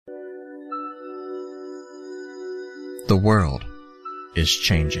The world is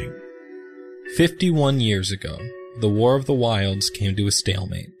changing. 51 years ago, the War of the Wilds came to a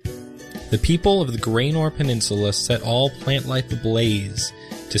stalemate. The people of the Graynor Peninsula set all plant life ablaze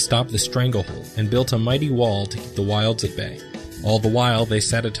to stop the Stranglehold and built a mighty wall to keep the wilds at bay. All the while, they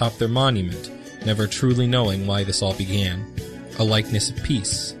sat atop their monument, never truly knowing why this all began. A likeness of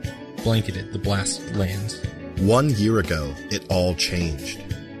peace blanketed the blasted lands. 1 year ago, it all changed.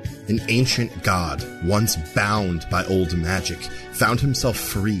 An ancient god, once bound by old magic, found himself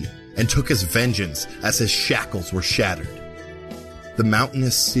free and took his vengeance as his shackles were shattered. The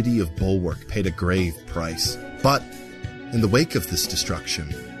mountainous city of Bulwark paid a grave price, but in the wake of this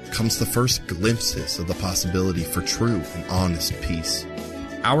destruction comes the first glimpses of the possibility for true and honest peace.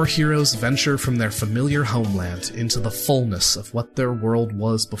 Our heroes venture from their familiar homeland into the fullness of what their world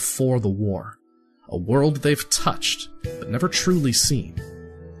was before the war. A world they've touched, but never truly seen.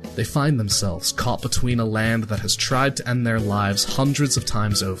 They find themselves caught between a land that has tried to end their lives hundreds of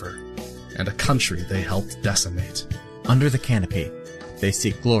times over, and a country they helped decimate. Under the canopy, they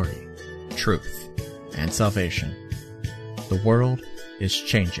seek glory, truth, and salvation. The world is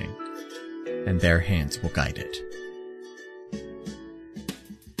changing, and their hands will guide it.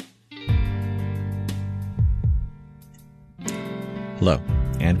 Hello,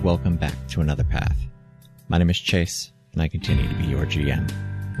 and welcome back to Another Path. My name is Chase, and I continue to be your GM.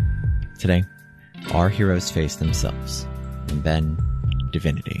 Today, our heroes face themselves, and then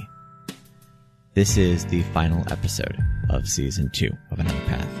divinity. This is the final episode of Season 2 of Another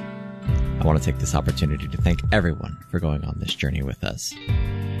Path. I want to take this opportunity to thank everyone for going on this journey with us.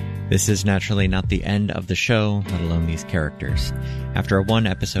 This is naturally not the end of the show, let alone these characters. After a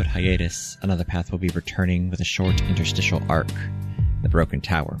 1-episode hiatus, Another Path will be returning with a short interstitial arc, The Broken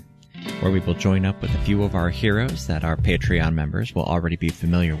Tower, where we will join up with a few of our heroes that our Patreon members will already be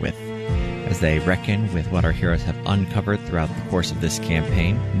familiar with, as they reckon with what our heroes have uncovered throughout the course of this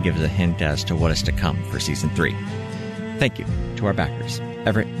campaign and give us a hint as to what is to come for Season 3. Thank you to our backers,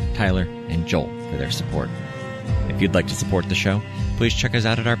 Everett, Tyler, and Joel, for their support. If you'd like to support the show, please check us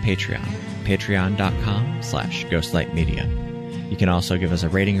out at our Patreon, patreon.com/ghostlightmedia. You can also give us a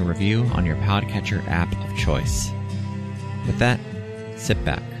rating and review on your podcatcher app of choice. With that, sit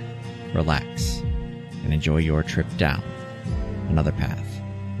back, relax, and enjoy your trip down Another Path.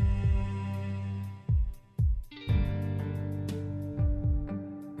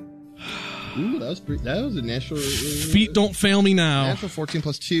 Ooh, that was a natural... Feet don't fail me now. Natural 14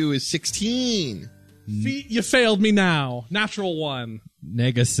 plus 2 is 16. Feet, you failed me now. Natural 1.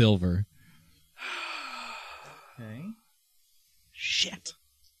 Nega silver. Okay. Shit.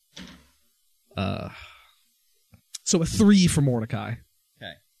 So a 3 for Mordecai.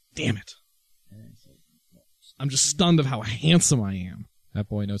 Okay. Damn it. I'm just stunned of how handsome I am. That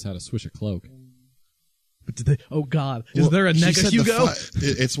boy knows how to swish a cloak. But did they? Oh God! Is there a Nega Hugo?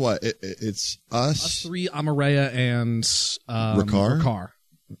 It's what? It's us. Us 3, Amareya, and Ricard.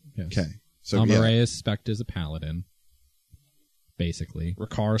 Yes. Okay. So Amareus Spect is a paladin, basically.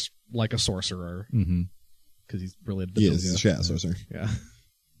 Ricard's like a sorcerer. Mm-hmm. Because he's related to He's a shadow sorcerer. Yeah.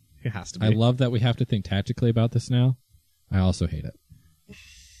 He has to be. I love that we have to think tactically about this now. I also hate it.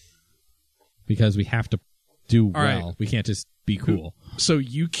 Because we have to do well. Right. We can't just be cool. So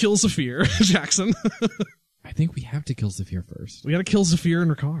you kill Zephyr, Jackson. I think we have to kill Zephyr first. We gotta kill Zephyr and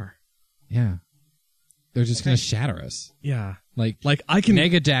Ricard. Yeah. They're just going to shatter us. Yeah. Like I can...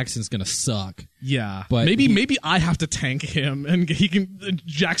 Nega Jackson's going to suck. Yeah. But maybe I have to tank him and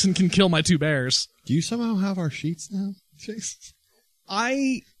Jackson can kill my 2 bears. Do you somehow have our sheets now, Chase?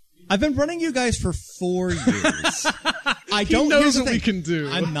 I've been running you guys for 4 years. I He don't knows hear what we can do.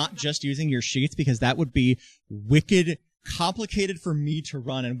 I'm not just using your sheets because that would be wicked complicated for me to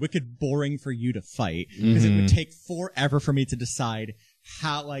run and wicked boring for you to fight because it would take forever for me to decide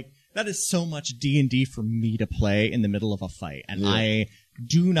how, that is so much D&D for me to play in the middle of a fight. And I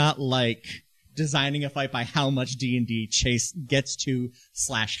do not like designing a fight by how much D&D Chase gets to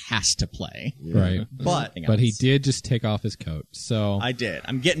 / has to play. Right. But he did just take off his coat. So I did.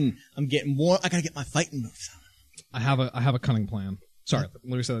 I'm getting more. I gotta get my fighting moves on. I have a cunning plan. Sorry,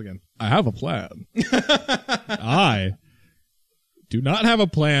 let me say that again. I have a plan. I do not have a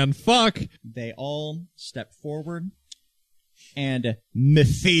plan. Fuck. They all step forward, and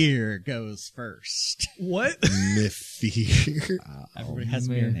Mithir goes first. What? Mithir. Everybody has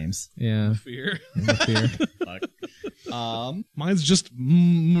weird names. Yeah. Fear. Fuck. Mine's just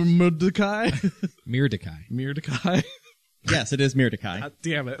Mordecai. Mirdekai. Mordecai. Yes, it is Mirdekai. God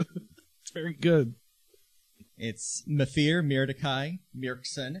damn it. It's very good. It's Mithir, Mirdekai,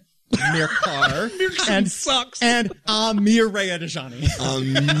 Mirkson, Mirkar, Mirkson sucks. and Amireya Dejani.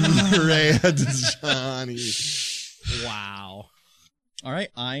 Amireya Dejani. Wow. All right,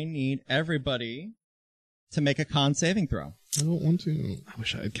 I need everybody to make a con saving throw. I don't want to. I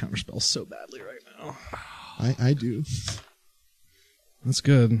wish I had counterspell so badly right now. I do. That's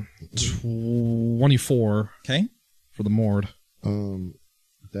good. 24 Okay. for the Mord.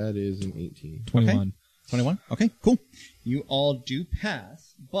 That is an 18. 21. 21? Okay, cool. You all do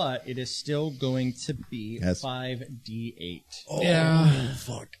pass, but it is still going to be Yes. 5d8. Oh, Yeah.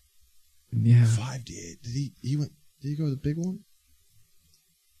 fuck. Yeah. 5D8. Did he go with the big one?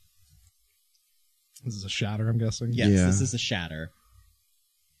 This is a shatter, I'm guessing. Yes, Yeah. this is a shatter.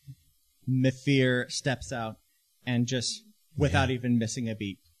 Mithir steps out and just, without even missing a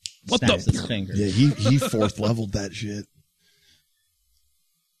beat, What snaps the- his fingers. Yeah, he fourth leveled that shit.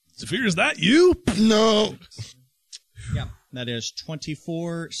 Zephyr, is that you? No. Yep, that is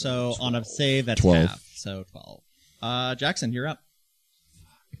 24, so on a save, that's 12. half, so 12. Jackson, you're up.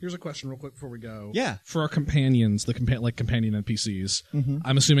 Here's a question real quick before we go. Yeah. For our companions, the companion NPCs, Mm-hmm.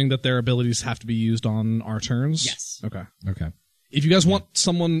 I'm assuming that their abilities have to be used on our turns? Yes. Okay. Okay. If you guys want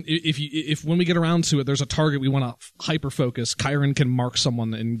someone, if when we get around to it, there's a target we want to hyper focus, Kyron can mark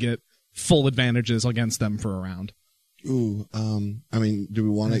someone and get full advantages against them for a round. Ooh, I mean, do we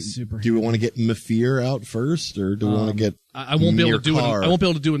want to get Mafir out first, or do we want to get? I won't be able to do it. Mirkar? I won't be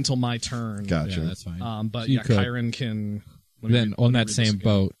able to do it until my turn. Gotcha. Yeah, that's fine. But You yeah, could. Kyron can. let me Then read- on let me that read this same again.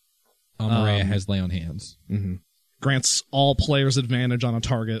 boat, Amaria has lay on hands. Grants all players advantage on a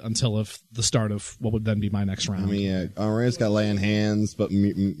target until of the start of what would then be my next round. I mean, yeah, Amaria's got laying hands, but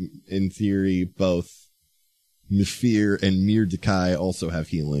in theory, both Mafir and Mirdakai also have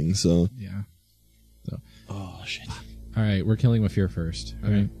healing. So, Yeah. oh shit. All right, we're killing Mafir first.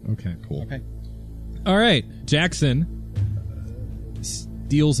 Okay. Okay. Cool. Okay. All right, Jackson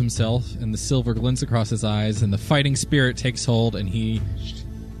steels himself, and the silver glints across his eyes, and the fighting spirit takes hold, and he.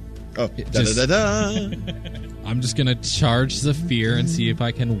 Oh, just- da. I'm just gonna charge Zephyr and see if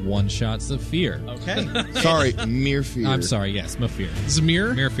I can one-shot Zephyr. Okay. Sorry, Mirfir. I'm sorry. Yes, Mafir.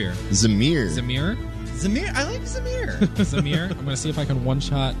 Zamir? Mirfir. Zamir. Zamir. Zamir, I like Zamir. Zamir. I'm gonna see if I can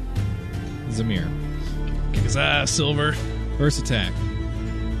one-shot Zamir. Kick his ass, Silver. First attack.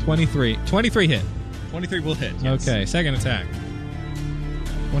 23. 23 hit. 23 will hit. Yes. Okay, second attack.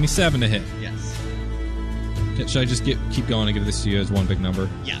 27 to hit. Yes. Should I just keep going and give this to you as one big number?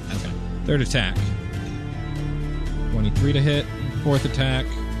 Yeah, that's fine. Third attack. 23 to hit. Fourth attack.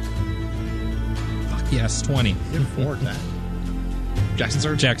 Fuck yes, 20. Four attack. Jackson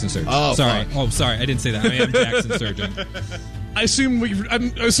Surge. Jackson Surge. Oh, sorry. fuck. Oh, sorry. I didn't say that. I am Jackson Surgeon. I assume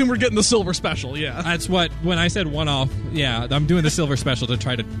we're getting the Silver special, yeah. That's what, when I said one off, yeah, I'm doing the silver special to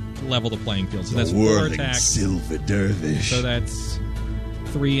try to level the playing field. So that's 4 Whirling attacks. Silver Dervish. So that's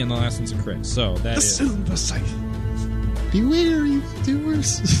 3, and the last one's a crit. So that is. Silver Sight. Beware, you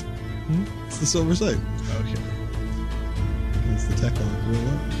doers. It's the Silver Sight. Okay. It's the tech on real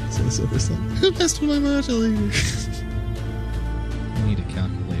up. It's the Silver Sight. Who messed with my modulator? I need a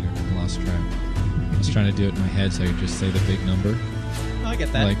calculator. I lost track. I was trying to do it in my head so I could just say the big number, I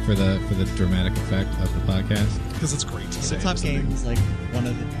get that. like for the dramatic effect of the podcast. Because it's great to say. Tabletop games, like one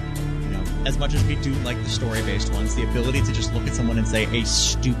of the, as much as we do like the story-based ones, the ability to just look at someone and say a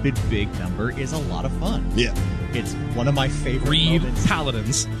stupid big number is a lot of fun. Yeah. It's one of my favorite Read moments.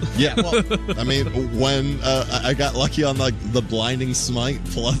 Paladins. Yeah. Well, I mean, when I got lucky on like the blinding smite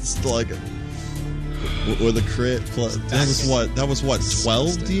plus like with a crit plus that was what 12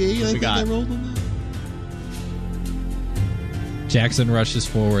 d8 I think got- I rolled on that. Jackson rushes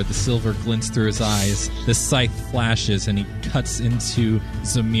forward. The silver glints through his eyes. The scythe flashes, and he cuts into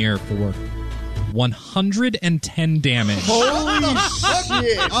Zamir for 110 damage. Holy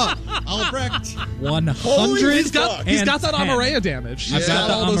shit! Albrecht. 100. He's got that Amareya damage. I've He's got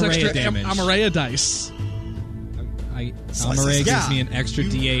the all those Amareya extra damage. Amareya dice. Amareya Yeah. gives me an extra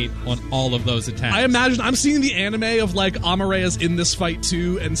D8 on all of those attacks. I imagine I'm seeing the anime of like Amareya's in this fight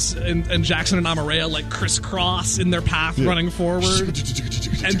too, and Jackson and Amareya like crisscross in their path running forward,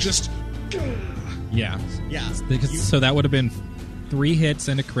 and just Yeah. Yeah. So that would have been 3 hits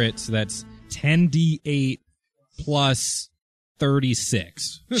and a crit, so that's 10d8 plus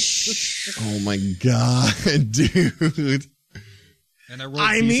 36. Oh my god, dude! And I rolled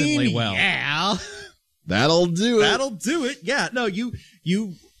decently well. Yeah. That'll do it. That'll do it. Yeah. No, you,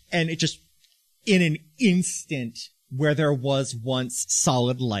 and it just, in an instant where there was once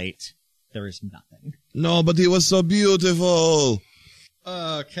solid light, there is nothing. No, but he was so beautiful.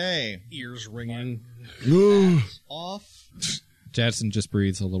 Okay. ears ringing. Off. Jadson just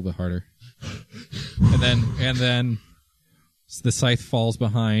breathes a little bit harder. And then the scythe falls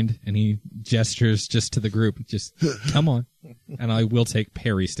behind, and he gestures just to the group, just come on, and I will take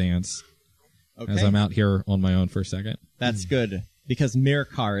parry stance. Okay. as I'm out here on my own for a second. That's good, because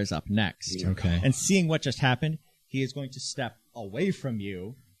Mirkar is up next. Okay. And seeing what just happened, he is going to step away from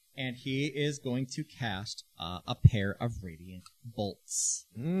you, and he is going to cast a pair of Radiant Bolts.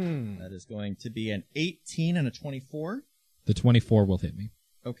 That is going to be an 18 and a 24. The 24 will hit me.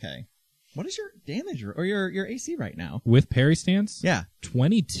 Okay. What is your damage or your AC right now? With parry stance? Yeah.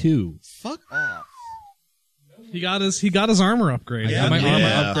 22. Fuck off. He got his armor upgrade. I got my armor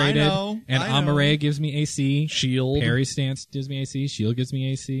Yeah. upgraded. I know, and I know. Amare gives me AC. Shield. Parry stance gives me AC. Shield gives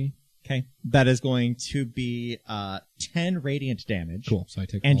me AC. Okay. That is going to be 10 radiant damage. Cool. So I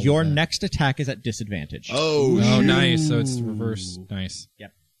take And all your of that. next attack is at disadvantage. Oh, Oh, nice. So it's reverse. Nice.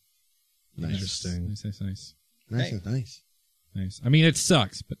 Yep. nice. Interesting. Nice. Nice, nice. Nice. I mean, it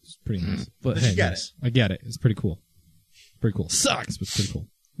sucks, but it's pretty nice. But But you get it. I get it. It's pretty cool. Pretty cool. Sucks, but it's pretty cool.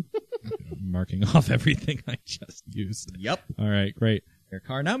 I'm marking off everything I just used. Yep. All right, great.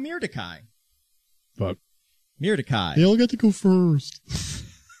 Mirkar. Now Mirdakai. Fuck. Mirdakai. They all get to go first.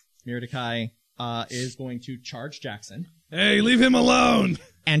 Mirdakai is going to charge Jackson Hey, leave him alone.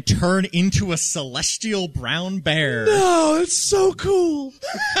 and turn into a celestial brown bear. No, it's so cool.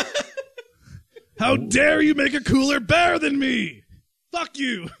 How dare you make a cooler bear than me? Fuck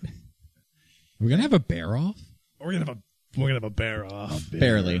you. Are we gonna have a bear off? We're gonna have a bear off.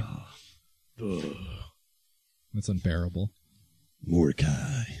 Barely. That's unbearable.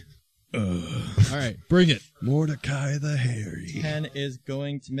 Mordecai. All right, bring it. Mordecai the Hairy. 10 is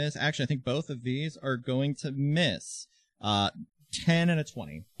going to miss. Actually, I think both of these are going to miss. 10 and a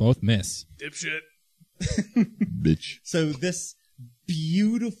 20. Both miss. Dipshit. Bitch. So this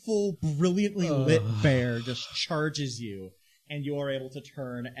beautiful, brilliantly lit bear just charges you, and you are able to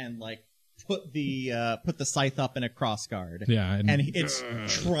turn and put the scythe up in a cross guard. Yeah, And it's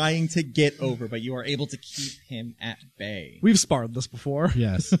trying to get over, but you are able to keep him at bay. We've sparred this before.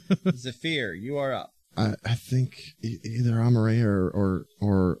 yes. Zephyr, you are up. I think either Amare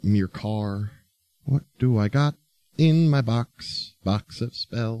or Mirkar. What do I got in my box? Box of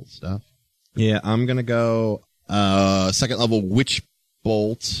spell stuff. Yeah, I'm gonna go second level Witch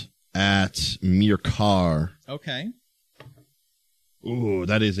Bolt at Mirkar. Okay. Ooh,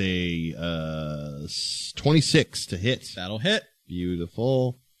 that is a 26 to hit. That'll hit.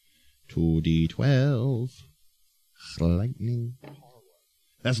 Beautiful. 2d12. Lightning.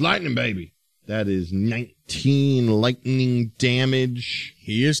 That's lightning, baby. That is 19 lightning damage.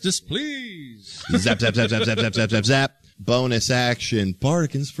 He is displeased. Zap, zap, zap, zap, zap, zap, zap, zap, zap. Bonus action.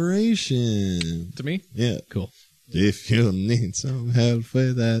 Bardic Inspiration. To me? Yeah. Cool. If you need some help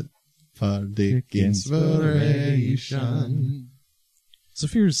with that Bardic Inspiration.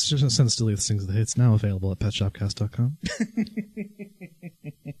 Zephyr's just sends Delete Sings the Hits now available at petshopcast.com.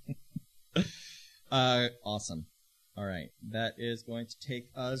 Awesome. All right. That is going to take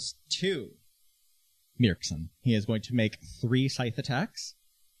us to Mirkson. He is going to make 3 scythe attacks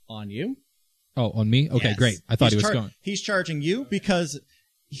on you. Oh, on me? Okay, Yes. great. I thought he was going. He's charging you because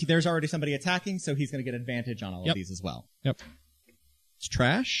there's already somebody attacking, so he's going to get advantage on all Yep. of these as well. Yep. It's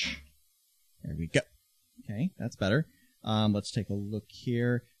trash. There we go. Okay, that's better. Let's take a look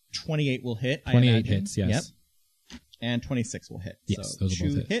here. 28 will hit. I 28 imagine. hits, yes. Yep. And 26 will hit. Yes, so those will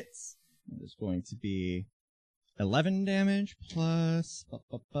both 2 hit. hits. There's going to be 11 damage plus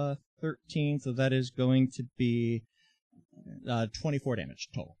 13, so that is going to be 24 damage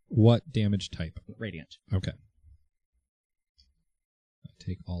total. What damage type? Radiant. Okay. I'll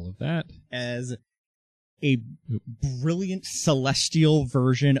take all of that. As a brilliant celestial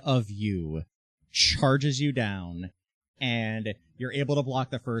version of you charges you down, and you're able to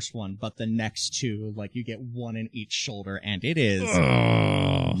block the first one, but the next 2, you get 1 in each shoulder, and it is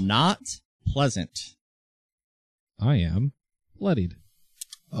not pleasant. I am bloodied.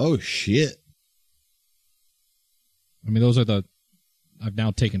 Oh, shit. I mean, I've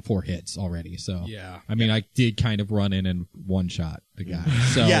now taken 4 hits already, so. Yeah. I mean, I did kind of run in and one-shot the guy.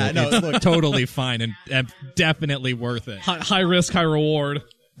 So Yeah, no, it's look- totally fine and definitely worth it. High risk, high reward.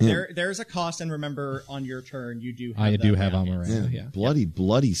 There's a cost, and remember, on your turn, you do have I that do have round. Amarant, yeah.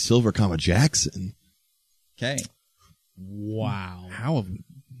 Bloody Silver Comma Jackson. Okay. Wow. How have we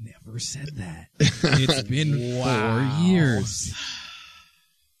never said that? It's been 4 years.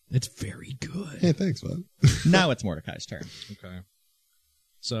 It's very good. Hey, thanks, bud. Now it's Mordecai's turn. Okay.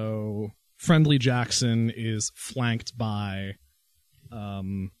 So, Friendly Jackson is flanked by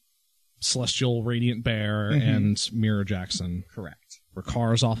Celestial Radiant Bear and Mirror Jackson. Correct.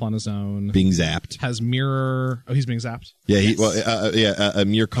 Rakar's off on his own. Being zapped. Has Mirror... Oh, he's being zapped? Yeah,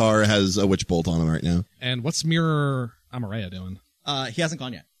 Mirkar has a Witch Bolt on him right now. And what's Mirror Amaraya doing? He hasn't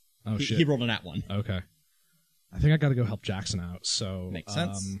gone yet. Oh, shit. He rolled a nat 1. Okay. I think I gotta go help Jackson out, so... Makes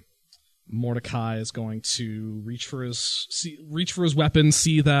sense. Mordecai is going to reach for his weapon,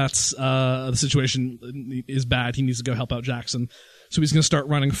 see that the situation is bad. He needs to go help out Jackson. So he's going to start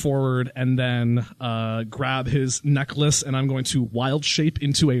running forward and then grab his necklace, and I'm going to wild shape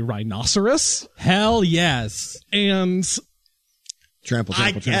into a rhinoceros. Hell yes. And Trample.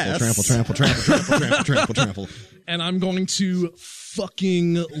 and I'm going to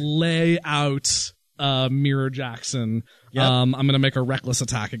fucking lay out Mirror Jackson. Yep. I'm going to make a reckless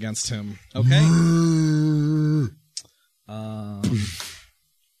attack against him. Okay.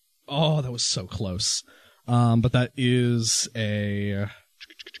 Oh, that was so close. But that is a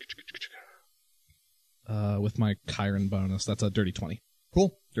with my Chiron bonus. That's a dirty 20.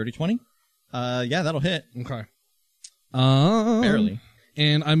 Cool. Dirty 20. Yeah, that'll hit. Okay. Barely.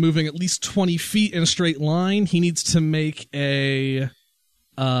 And I'm moving at least 20 feet in a straight line. He needs to make a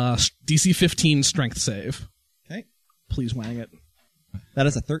DC 15 strength save. Okay. Please wang it. That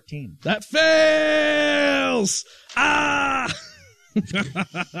is a 13. That fails! Ah!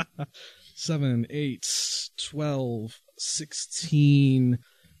 7, 8, 12, 16,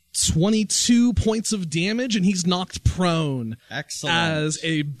 22 points of damage, and he's knocked prone. Excellent. As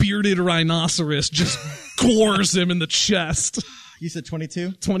a bearded rhinoceros just gores him in the chest. You said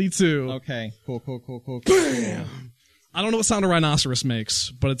 22? 22. Okay. Cool. I don't know what sound a rhinoceros makes,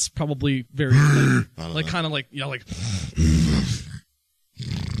 but it's probably very like kind of like like.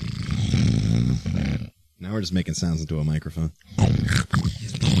 Now we're just making sounds into a microphone.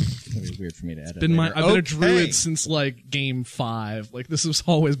 It's gonna be weird for me to edit. I've been a druid since like game 5. Like this is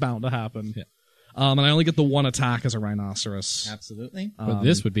always bound to happen. Yeah. And I only get the one attack as a rhinoceros. Absolutely. But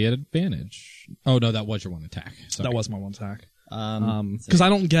this would be an advantage. Oh, no, that was your one attack. Sorry. That was my one attack. Because I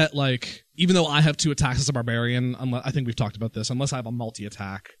don't get like, even though I have 2 attacks as a barbarian, unless, I think we've talked about this, unless I have a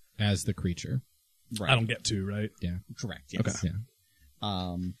multi-attack, As the creature. I don't get 2, right? Yeah. Correct. Yes. Okay. Yeah.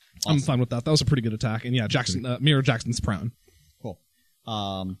 Awesome. I'm fine with that. That was a pretty good attack. And yeah, Jackson, Mirror Jackson's prone. Cool.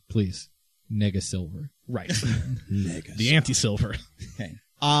 Please. Nega Silver. Right. The anti-silver. Okay.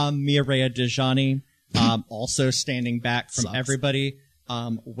 Mireya Dejani, also standing back from everybody,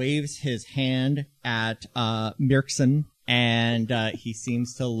 waves his hand at Mirkson, and he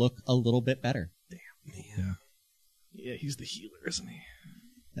seems to look a little bit better. Yeah, he's the healer, isn't he?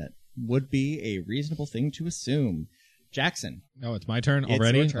 That would be a reasonable thing to assume. Jackson. Oh, it's my turn It's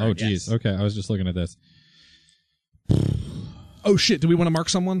already? your turn, Oh, geez. yes. Okay, I was just looking at this. Oh shit, do we want to mark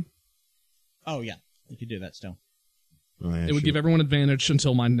someone? Oh, yeah. You could do that still. It would give everyone advantage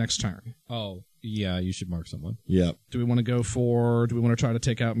until my next turn. Oh, yeah, you should mark someone. Yep. Do we want to try to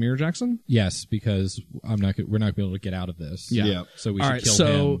take out Mirror Jackson? Yes, because we're not going to be able to get out of this. Yeah. Yep. So we All should right, kill so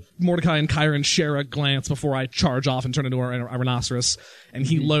him. Mordecai and Chiron share a glance before I charge off and turn into a rhinoceros, and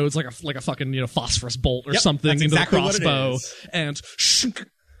he loads like a fucking phosphorus bolt or Yep, something that's into exactly the what it crossbow, is. and shunk,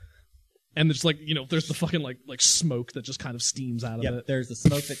 and it's like there's the fucking like smoke that just kind of steams out of Yep, it. there's the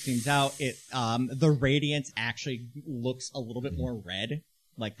smoke that steams out. It the radiance actually looks a little bit more red,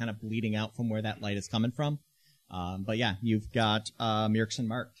 like kind of bleeding out from where that light is coming from. But yeah, you've got Mirkson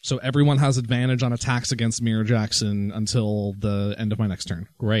marked. So everyone has advantage on attacks against Mirror Jackson until the end of my next turn.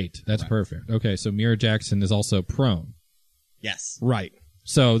 Great. That's perfect. Okay, so Mirror Jackson is also prone. Yes. Right.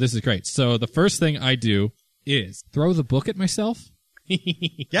 So this is great. So the first thing I do is throw the book at myself.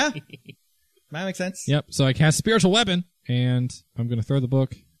 Yeah. That makes sense. Yep. So I cast Spiritual Weapon, and I'm going to throw the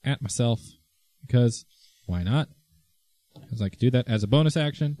book at myself because why not? Because I could do that as a bonus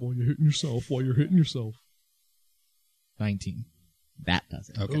action. While you're hitting yourself. 19. That does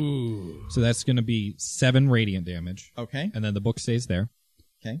it. Okay. Ooh. So that's going to be 7 radiant damage, Okay. and then the book stays there.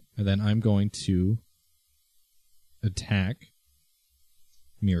 Okay. And then I'm going to attack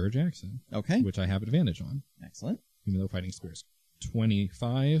Mirror Jackson, Okay. which I have advantage on, Excellent. even though fighting spirits.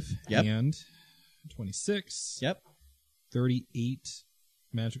 25 Yep. and 26. Yep. 38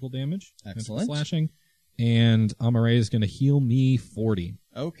 magical damage. Excellent. Magical slashing. And Amaray is going to heal me 40.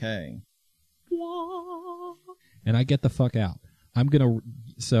 Okay. And I get the fuck out. I'm going to...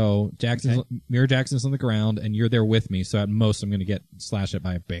 So, Mirror Jackson's on the ground, and you're there with me, so at most I'm going to get slashed at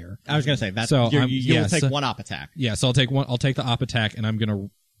by a bear. I was going to say, that's, So, you'll take one op attack. Yeah, so I'll take the op attack, and I'm going to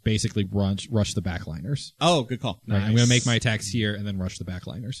basically rush the backliners. Oh, good call. Right, I'm going to make my attacks here, and then rush the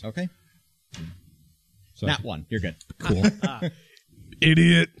backliners. Okay. So Nat 1. You're good. Cool.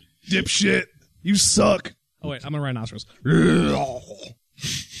 Idiot. Dipshit. You suck. Oh, wait. I'm a rhinoceros.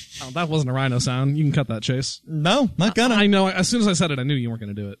 Oh, that wasn't a rhino sound. You can cut that, Chase. No, not gonna. I know. As soon as I said it, I knew you weren't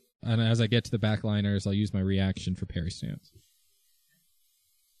going to do it. And as I get to the backliners, I'll use my reaction for parry stance.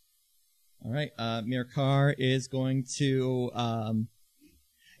 All right. Mirkar is going to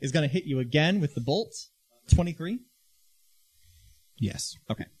hit you again with the bolt. 23. Yes.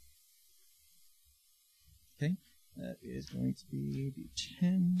 Okay. Okay. That is going to be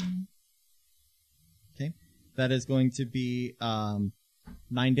D10. Okay. That is going to be 9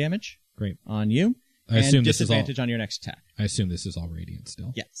 damage. Great. On you. I assume this is all. disadvantage on your next attack. I assume this is all radiant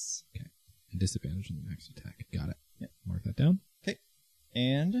still. Yes. Okay. And disadvantage on the next attack. Got it. Yep. Mark that down. Okay.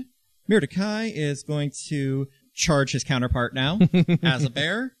 And Mordecai is going to charge his counterpart now as a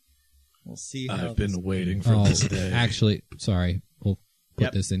bear. We'll see how I've been waiting for Oh, this day. actually, sorry. We'll put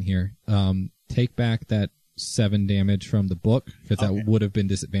Yep. this in here. Take back that 7 damage from the book, because Okay. that would have been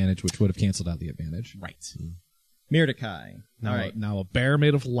disadvantage, which would have canceled out the advantage. Right. Mordecai. Now, All right. now a bear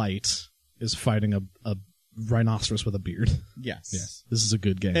made of light is fighting a rhinoceros with a beard. Yes. Yes. This is a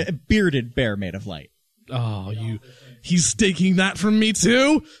good game. A bearded bear made of light. Oh, he's taking that from me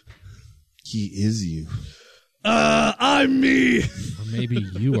too? He is you. I'm me! Or maybe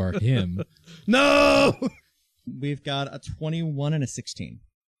you are him. No! We've got a 21 and a 16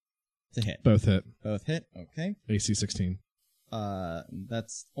 to hit. Both hit. Both hit. Okay. AC 16.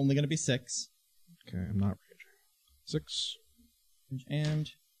 That's only going to be 6. Okay, I'm not raging. 6. And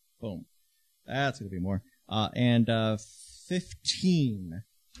boom. That's going to be more. And 15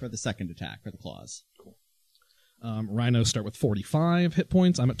 for the second attack for the claws. Rhinos start with 45 hit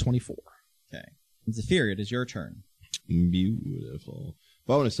points. I'm at 24. Okay. Zephyr, it is your turn. Beautiful.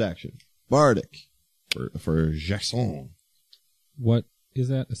 Bonus action. Bardic. For Jackson. What is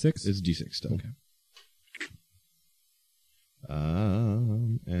that? A 6? It's D6 still. Okay.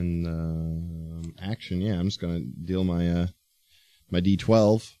 Action, yeah, I'm just gonna deal my my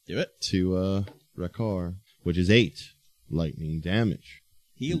D12 Do it. to Rakar, which is 8 lightning damage.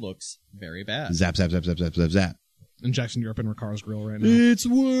 He looks very bad. Zap, zap, zap, zap, zap, zap, zap. And Jackson, you're up in Rakar's grill right now. It's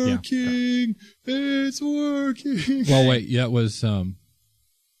working. It's working. Well, wait. Yeah, it was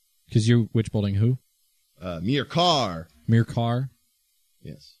because you're witch bolting who? Mirkar. Mirkar.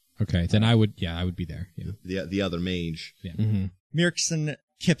 Yes. Okay, then I would be there. Yeah. The other mage. Mirkson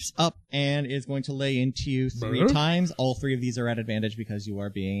kips up and is going to lay into you 3 times. All 3 of these are at advantage because you are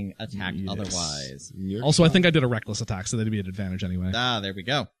being attacked otherwise. Mirkar. Also, I think I did a reckless attack, so that'd be an advantage anyway. There we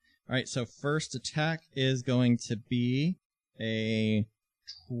go. All right, so first attack is going to be a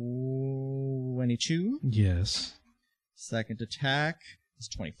 22. Yes. Second attack is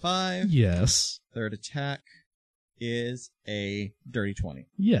 25. Yes. Third attack is a dirty 20.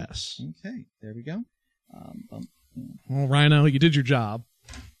 Yes. Okay, there we go. Well, Rhino, you did your job.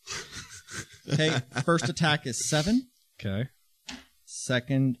 Okay, first attack is 7. Okay.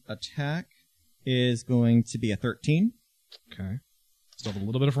 Second attack is going to be a 13. Okay. Still have a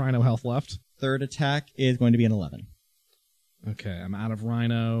little bit of Rhino health left. Third attack is going to be an 11. Okay, I'm out of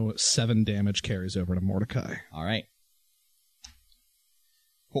Rhino. 7 damage carries over to Mordecai. All right.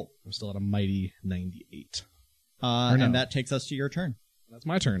 Cool. I'm still at a mighty 98. no. And that takes us to your turn. That's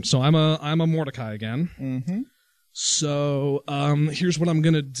my turn. So I'm a Mordecai again. Mm-hmm. So here's what I'm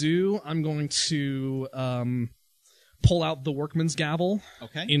gonna do. I'm going to pull out the workman's gavel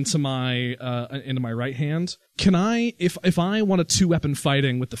Okay. into my right hand. Can I, if I want a 2-weapon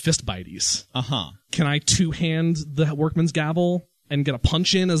fighting with the fist bites, can I 2-hand the workman's gavel and get a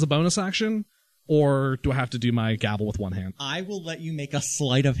punch in as a bonus action? Or do I have to do my gavel with one hand? I will let you make a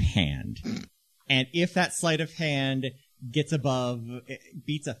sleight of hand. And if that sleight of hand gets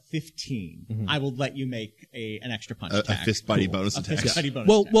beats a 15, I will let you make an extra punch A attack. fist buddy bonus attack. Fist buddy bonus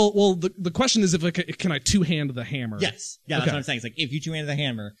Well, attack. well. The question is, can I 2-hand the hammer? Yes. Yeah, that's Okay. what I'm saying. It's like, if you two-handed the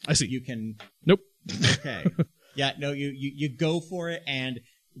hammer, I see. you can... Nope. Okay. Yeah, no, you go for it, and,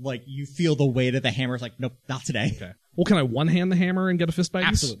 like, you feel the weight of the hammer. It's like, nope, not today. Okay. Well, can I 1-hand the hammer and get a fist bite?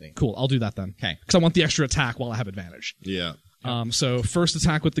 Absolutely. Cool. I'll do that then. Okay. Because I want the extra attack while I have advantage. Yeah. So first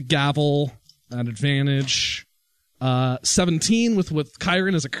attack with the gavel at advantage. 17 with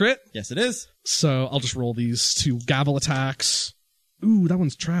Kyron as a crit. Yes, it is. So I'll just roll these 2 gavel attacks. Ooh, that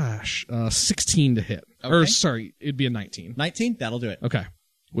one's trash. 16 to hit. Or Okay. sorry, it'd be a 19. 19? That'll do it. Okay.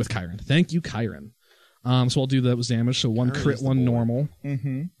 With Kyron. Thank you, Kyron. So I'll do those damage. So 1 Kyron crit, is the 1 boy. normal.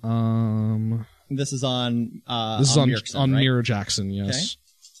 Mm-hmm. This is on This is on Mirkson, right? Mirror Jackson, yes.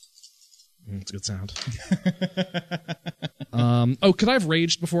 It's a good sound. Could I have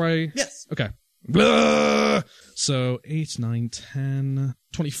raged before I... Yes. Okay. Blah! So 8, 9, 10,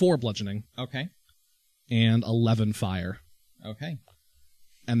 24 bludgeoning, Okay. and 11 fire. Okay.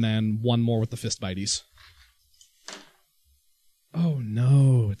 And then 1 more with the fist bites. Oh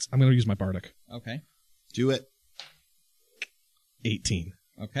no. I'm going to use my bardic. Okay. Do it. 18.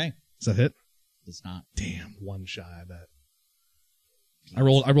 Okay. Does that hit? Does not. Damn, 1 shy, I bet. I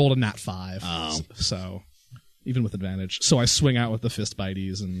rolled a nat 5. Oh. So even with advantage. So I swing out with the fist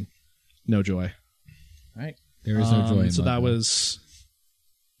bites and no joy. All right. There is no joy in So love, that though. was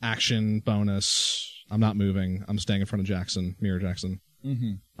action bonus. I'm not moving. I'm staying in front of Jackson, Mirror Jackson.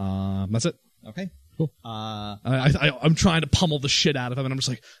 Mm-hmm. That's it. Okay. Cool. I'm trying to pummel the shit out of him, and I'm just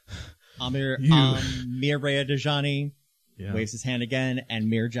like, Mir Rea Dejani waves his hand again, and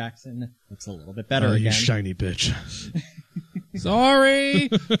Mir Jackson looks a little bit better you again. shiny bitch. Sorry.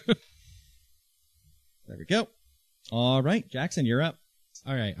 There we go. All right, Jackson, you're up.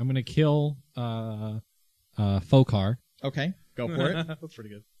 All right, I'm gonna kill Fokar, Okay, go for it. That's pretty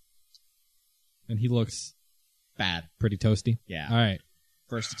good. and he looks Bad. pretty toasty. Yeah. All right.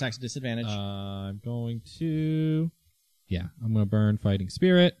 First attack's a disadvantage. I'm going to... Yeah, I'm going to burn Fighting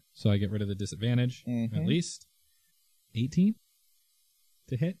Spirit, so I get rid of the disadvantage, at least. 18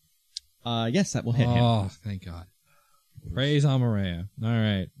 to hit? Yes, that will hit him. Oh, thank God. Praise Amarea. All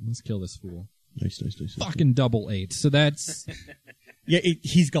right, let's kill this fool. Nice. Fucking double 8. So that's Yeah,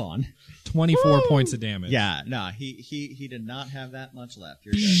 he's gone. 24 points of damage. Yeah, no, he did not have that much left.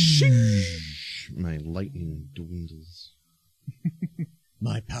 You're dead. My lightning dwindles.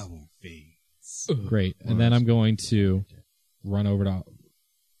 My power fades. Great. And then I'm going to run over to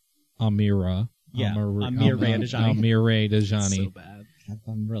Amira. Yeah, Amir Rea Dejani. Amir Rea Dejani. So bad.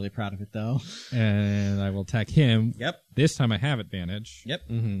 I'm really proud of it, though. And I will attack him. Yep. This time I have advantage. Yep.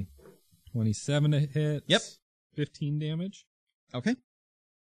 27 to hit. Yep. 15 damage. Okay.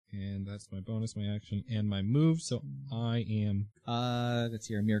 And that's my bonus, my action, and my move. So I am... Let's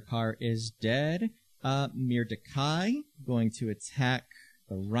see. Amir Kar is dead. Mir Dekai going to attack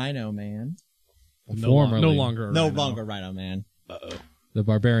the Rhino Man. formerly No longer. No Rhino. longer Rhino Man. the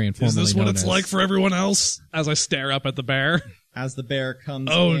barbarian. Is Formerly this what known it's as- like for everyone else? As I stare up at the bear. As the bear comes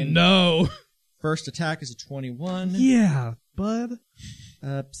Oh in. no. First attack is a 21. Yeah, bud.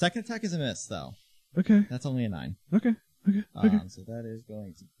 Second attack is a miss, though. Okay. That's only a 9. Okay. So that is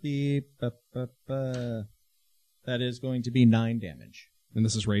going to be... That is going to be 9 damage. And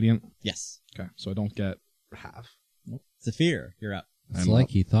this is radiant. Yes. Okay, so I don't get half. Zephyr, you're up. It's like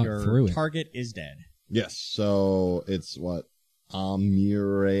he thought Your through it. target is dead. Yes, so it's what?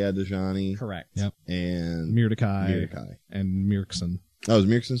 Amir Rea Dejani Correct. Yep. and Mirdakai Mirkai. and Mirkson. Oh, is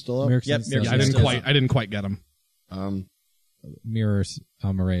Mirkson still up? Mirkson Yep, still- Yeah, I didn't Still quite. up. I didn't quite get him. Mirrors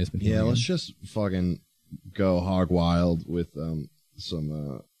Amaray has been Yeah, healing let's him. just fucking go hog wild with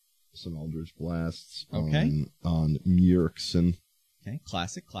some Eldritch Blasts Okay. on Mirkson. Okay,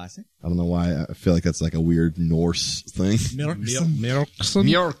 classic. I don't know why. I feel like that's like a weird Norse thing. Mirkson.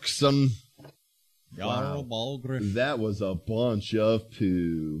 Mirkson. Jarl Balgriff. That was a bunch of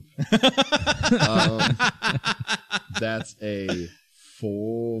poop. That's a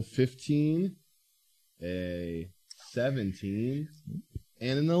 15, a 17,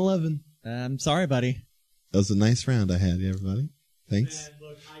 and an 11. I'm sorry, buddy. That was a nice round I had, everybody. Thanks.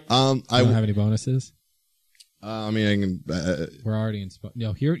 I don't have any bonuses. I mean, I can We're already in spot.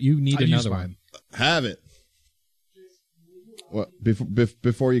 No, here you need I used another mine. one. have it. Well,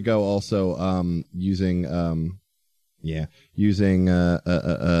 before you go, also using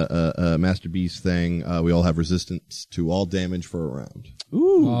Master Beast thing, we all have resistance to all damage for a round.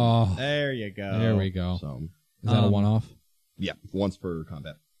 Ooh. Oh, There you go. there we go. So Is that a one-off? yeah, once per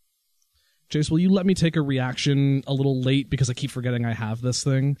combat. Jace, will you let me take a reaction a little late because I keep forgetting I have this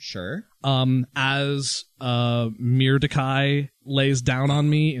thing? Sure. As Mirdakai lays down on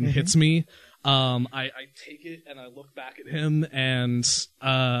me and hits me, I take it and I look back at him and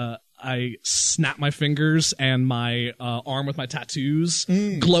I snap my fingers and my arm with my tattoos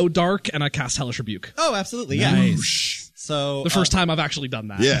glow dark and I cast Hellish Rebuke. Oh, absolutely. Yeah. Nice. So The first time I've actually done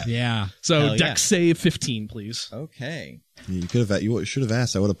that. Yeah. Yeah. So Hell yeah. Dex save 15, please. Okay. You could have. You should have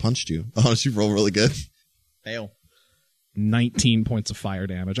asked. I would have punched you. Oh, you roll really good. Fail. 19 points of fire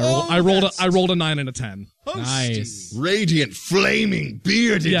damage. I rolled a 9 and a 10. Nice. Radiant, flaming,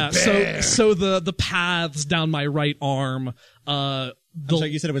 bearded Yeah, bear. so the paths down my right arm, So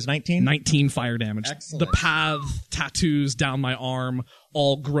you said it was 19? 19 fire damage. Excellent. The path tattoos down my arm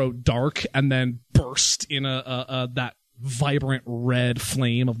all grow dark and then burst in that vibrant red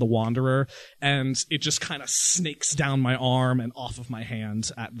flame of the Wanderer, and it just kind of snakes down my arm and off of my hand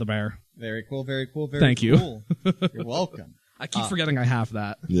at the bear. Very cool, very cool, very Thank you. cool. You're welcome. I keep forgetting I have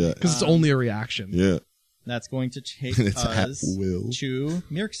that. Yeah. Because it's only a reaction. Yeah. That's going to take It's at us will. to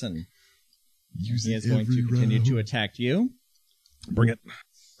Mirkson. Use He it is going to every continue round. to attack you. Bring it.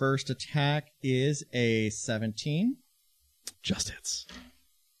 First attack is a 17. Just hits.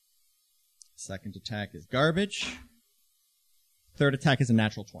 Second attack is garbage. Third attack is a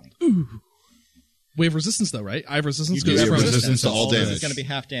natural 20. We have resistance though, right? I have resistance. You do goes have from- resistance to all This damage. is going to be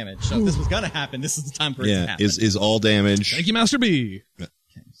half damage. So if this was going to happen, this is the time for it to Yeah. happen. Is all damage. Thank you, Master B.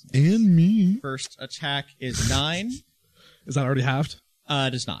 And me. First attack is 9. Is that already halved?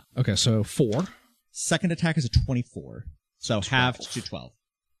 It is not. Okay, so 4. Second attack is a 24. So halved to 12.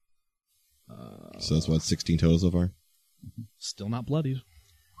 So that's what, 16 total so far? Still not bloodied.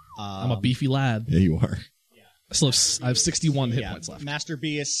 I'm a beefy lad. Yeah, you are. I have 61 hit points left. Master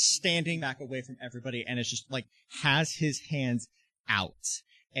B is standing back away from everybody and it's just like has his hands out.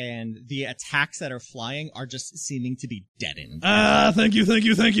 And the attacks that are flying are just seeming to be deadened. Thank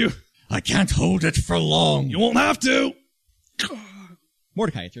you. I can't hold it for long. You won't have to.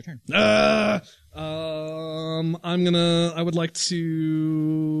 Mordecai, it's your turn. I would like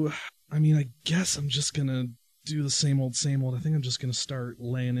to, I guess I'm just gonna do the same old. I think I'm just gonna start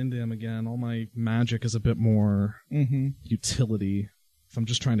laying into him again. All my magic is a bit more utility. If I'm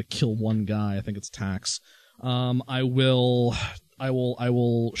just trying to kill one guy, I think it's tax. I will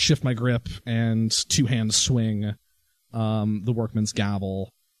shift my grip and two-hand swing the workman's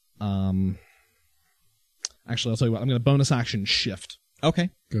gavel. Actually, I'll tell you what. I'm going to bonus action shift. Okay.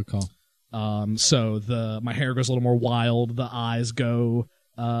 Good call. So my hair goes a little more wild. The eyes go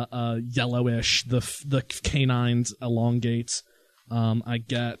yellowish. The canines elongate. I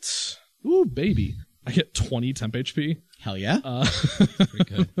get 20 temp HP. Hell yeah. Pretty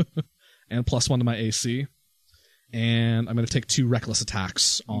good. And +1 to my AC. And I'm going to take 2 reckless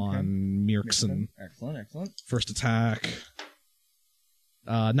attacks on Mirkson. Excellent. First attack.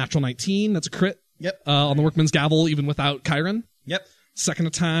 Natural 19. That's a crit. Yep. On the workman's gavel, even without Chiron. Yep. Second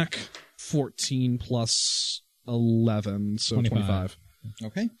attack. 14 plus 11. So 25.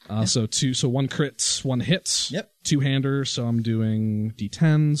 Okay. So 1 crit, 1 hit. Yep. 2-hander. So I'm doing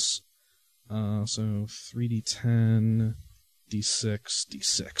D10s. So 3D10, D6,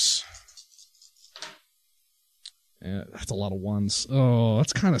 D6. Yeah, that's a lot of ones. Oh,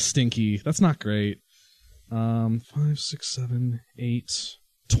 that's kind of stinky. That's not great. 5, 6, 7, 8,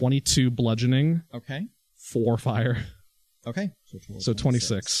 22 bludgeoning. Okay. 4 fire. Okay. So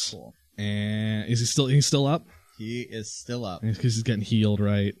 26. Cool. And he's still up? He is still up. Because he's getting healed,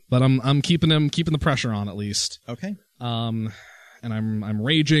 right? But I'm keeping the pressure on at least. Okay. And I'm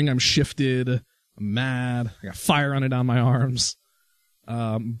raging. I'm shifted. I'm mad. I got fire running down my arms.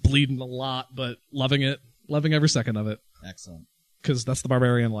 Bleeding a lot, but loving it. Loving every second of it. Excellent. Because that's the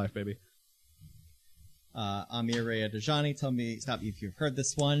barbarian life, baby. Amir Rea Dejani, tell me, stop me if you've heard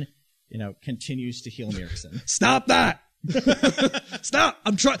this one. Continues to heal Mirkson. Stop that! Stop!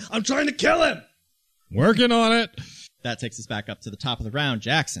 I'm trying to kill him. Working on it. That takes us back up to the top of the round.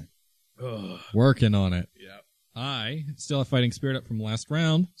 Jackson. Working on it. Yeah. I still have fighting spirit up from last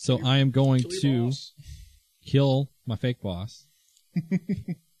round, so I am going to kill my fake boss.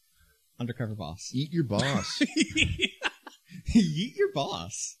 Undercover boss. Eat your boss. Eat your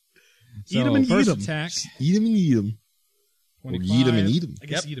boss. So Eat him and first eat him. attack. Eat him and eat him. Or 25, eat him and eat him. I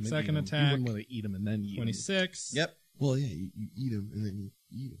guess Yep. eat him. Second and eat him. attack. You wouldn't want to eat him and then eat him. 26. Yep. Well, yeah, you eat him and then you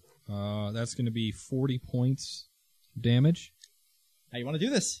eat him. That's going to be 40 points damage. How you want to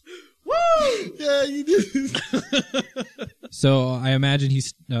do this? Yeah, you did. So I imagine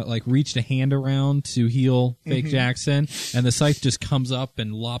he's reached a hand around to heal Fake Jackson, and the scythe just comes up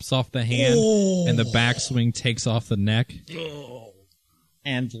and lops off the hand, and the backswing takes off the neck.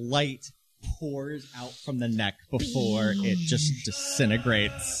 And light pours out from the neck before it just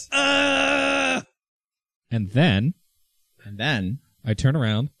disintegrates. And then And then, I turn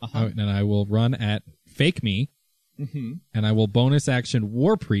around, and I will run at Fake Me, and I will bonus action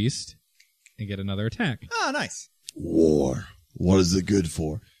War Priest and get another attack. nice. War. What is it good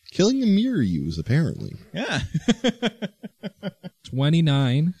for? Killing a mirror use, apparently. Yeah.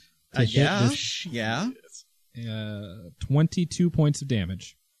 29 to hit yeah. this, Yeah. 22 points of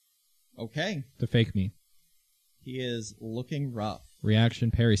damage Okay. to Fake Me. He is looking rough.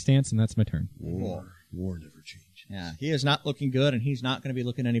 Reaction, parry, stance, and that's my turn. War. War never changed. Yeah. He is not looking good, and he's not going to be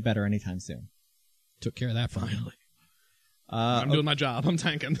looking any better anytime soon. Took care of that finally. I'm doing my job. I'm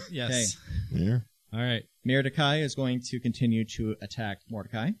tanking. Yes. Yeah. All right. Mordecai is going to continue to attack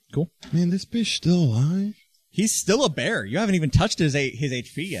Mordecai. Man, this bitch still alive? He's still a bear. You haven't even touched his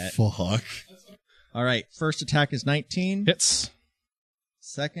HP yet. Fuck. All right. First attack is 19. Hits.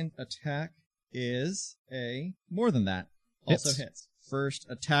 Second attack is more than that. Also hits. First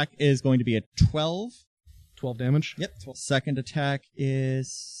attack is going to be a 12. 12 damage. Yep. Second attack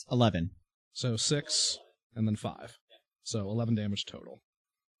is 11. So 6 and then 5. So 11 damage total.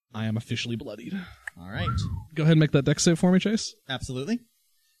 I am officially bloodied. All right. Go ahead and make that dex save for me, Chase. Absolutely.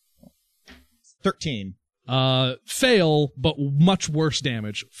 13. Fail, but much worse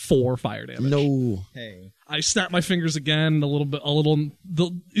damage. 4 fire damage. No. Hey. I snap my fingers again.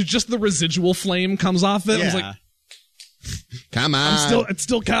 Just the residual flame comes off it. I was like, Come on. it's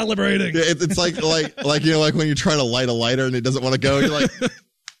still calibrating. It's like when you're trying to light a lighter and it doesn't want to go. You're like,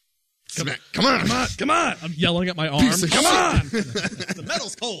 Smack. Come on. Come on! I'm yelling at my arm. Come on! The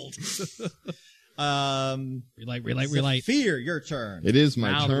metal's cold. Relight. Fear, your turn. It is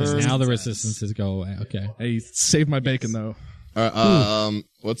my turn. Now the resistances go away. Okay. Hey, save my bacon though.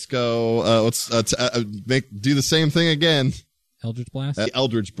 Let's go. Let's do the same thing again. Eldritch Blast?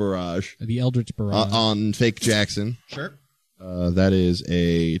 Eldritch Barrage The Eldritch Barrage. on Fake Jackson. Sure. That is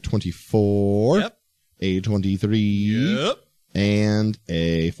a 24, Yep. a 23, Yep. and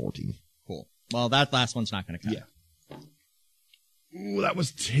a 14. Cool. Well, that last one's not going to cut. Yeah. Ooh, that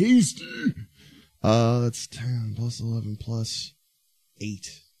was tasty. That's 10 plus 11 plus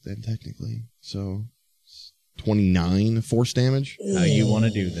 8, then technically. So 29 force damage. How you want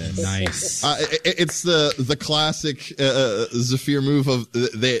to do this? Nice. It's the classic Zephyr move of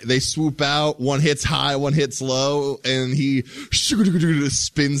they swoop out, one hits high, one hits low, and he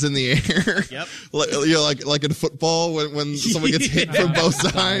spins in the air. Yep. like in football when someone gets hit from both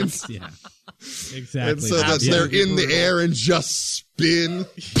sides. Yeah. Exactly. And so that they're in the air and just spin.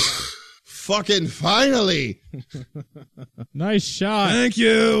 Fucking finally. Nice shot. Thank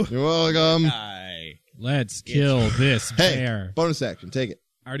you. You're welcome. Let's kill this Hey, bear. bonus action, take it.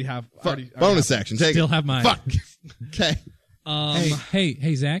 I already have. Bonus action, take Still it. have mine. Fuck. Okay.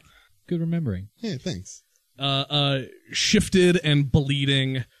 Hey, Zach. Good remembering. Yeah, thanks. Shifted and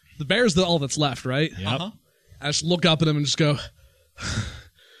bleeding. The bear's all that's left, right? Yep. Uh-huh. I just look up at him and just go,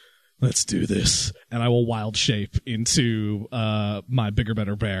 let's do this. And I will wild shape into my bigger,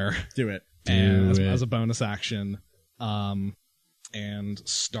 better bear. Do it. And Do it. as a bonus action, and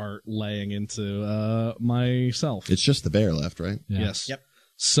start laying into myself. It's just the bear left, right? Yeah. Yes. Yep.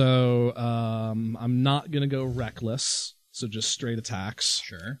 So I'm not going to go reckless. So just straight attacks.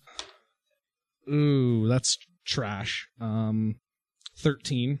 Sure. Ooh, that's trash.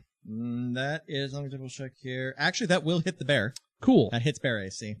 13. That is, let me double check here. Actually, that will hit the bear. Cool. That hits bear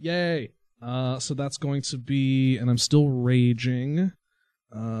AC. Yay. So that's going to be, and I'm still raging,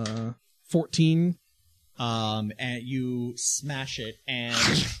 14. And you smash it, and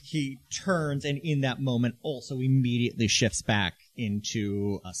he turns, and in that moment also immediately shifts back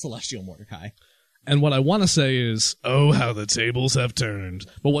into Celestial Mordecai. And what I want to say is, oh, how the tables have turned.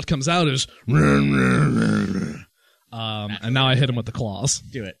 But what comes out is, and now I hit him with the claws.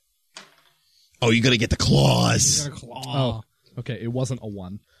 Do it. Oh, you gotta get the claws. Oh, okay. It wasn't a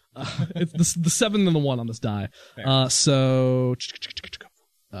 1. It's the 7 and the 1 on this die. Fair. So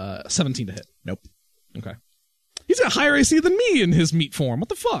 17 to hit. Nope. Okay. He's got higher AC than me in his meat form. What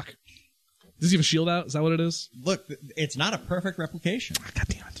the fuck? Does he have a shield out? Is that what it is? Look, it's not a perfect replication. God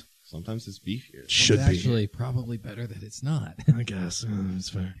damn it. Sometimes it's beefier. Should It's actually probably better that it's not. I guess. It's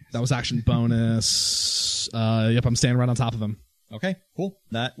fair. That was action bonus. Yep, I'm standing right on top of him. Okay, cool.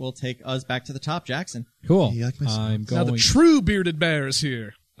 That will take us back to the top, Jackson. Cool. You like my I'm Now the going. true bearded bear is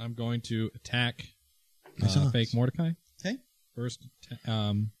here. I'm going to attack songs. fake Mordecai Okay. first.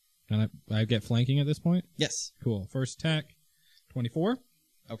 And I get flanking at this point. Yes. Cool. First attack, 24.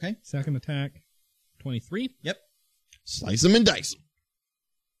 Okay. Second attack, 23. Yep. Slice them and dice them.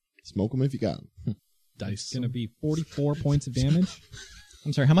 Smoke them if you got them. Dice. It's going to be 44 points of damage.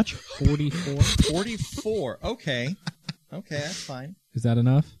 I'm sorry, how much? 44. 44. Okay. Okay, that's fine. Is that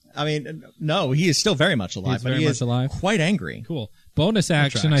enough? I mean, no, he is still very much alive, He's but very he much is alive. quite angry. Cool. Bonus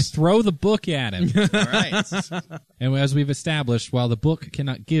action, I tracks. throw the book at him. All right. And as we've established, while the book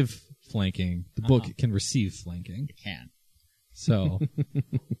cannot give flanking, the book can receive flanking. Can. So,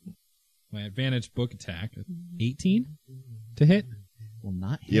 my advantage book attack, 18 to hit. Will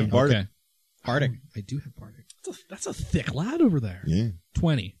not hit. You have Bardic? Okay. Bardic. I do have Bardic. That's a thick lad over there. Yeah.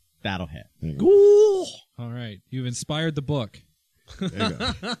 20. That'll hit. There you go. Ooh. All right. You've inspired the book. There you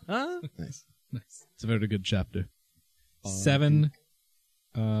go. Nice. It's a very good chapter. 7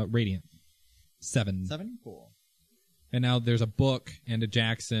 radiant. 7. 7? Cool. And now there's a book and a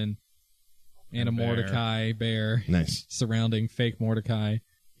Jackson and a bear. Mordecai bear Nice. surrounding fake Mordecai.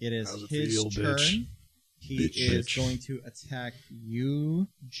 It is How's it his feel, turn. bitch? He Bitch, is bitch. going to attack you,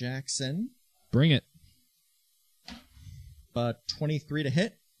 Jackson. Bring it. 23 to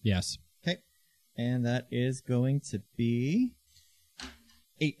hit. Yes. Okay. And that is going to be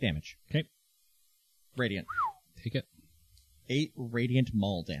 8 damage. Okay. Radiant. Take it. 8 radiant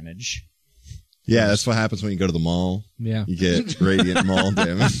maul damage. Yeah, that's what happens when you go to the mall. Yeah. You get radiant maul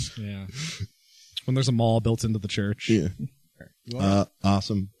damage. Yeah. When there's a mall built into the church. Yeah. You are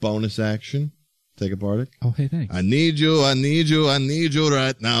Awesome. Bonus action. Take a Bardic. Oh, hey, thanks. I need you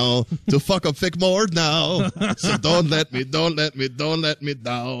right now to fuck up Fick Mord now. So don't let me down. Don't let me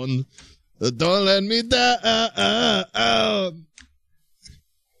down.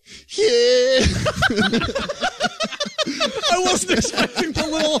 Yeah. I wasn't expecting the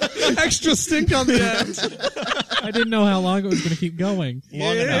little extra stink on the end. I didn't know how long it was going to keep going.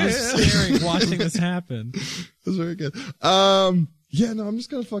 Long I enough. was staring, watching this happen. That's very good. Yeah, no, I'm just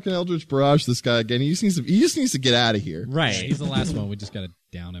gonna fucking Eldritch Barrage this guy again. He just needs to get out of here. Right. He's the last one. We just got to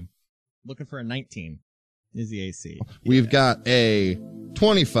down him. Looking for a 19 is the AC. We've got a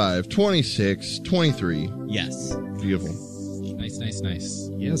 25, 26, 23. Yes. Beautiful. Nice.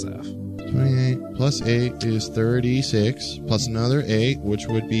 Yes, F. 28 plus 8 is 36, plus another 8, which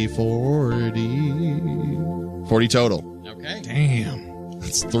would be 40. 40 total. Okay. Damn.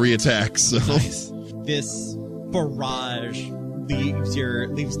 That's 3 attacks. So. This barrage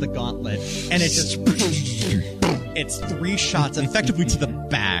leaves the gauntlet, and it just it's 3 shots effectively to the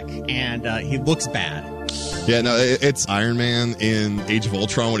back, and he looks bad. Yeah, no, it's Iron Man in Age of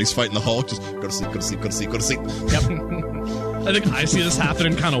Ultron when he's fighting the Hulk. Just go to sleep, go to sleep, go to sleep, go to sleep. Yep. I think I see this happen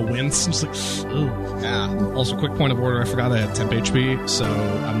and kind of wince. I'm just like, ugh. Yeah. Also, quick point of order. I forgot I had temp HP, so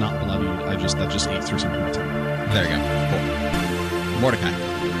I'm not bloodied. That just ate through some of my temp. There you go. Cool. Mordecai.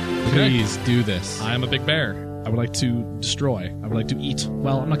 Please do this. I am a big bear. I would like to destroy. I would like to eat.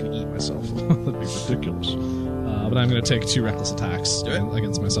 Well, I'm not going to eat myself. That'd be ridiculous. But I'm going to take 2 reckless attacks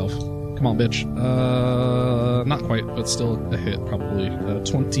against myself. Come on, bitch. Not quite, but still a hit, probably.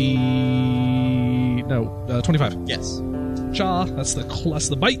 25. Yes. Cha. That's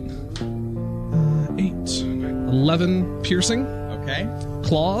the bite. 8, 11 piercing. Okay.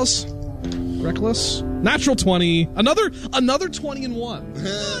 Claws. Reckless. Natural 20. Another 20 and 1.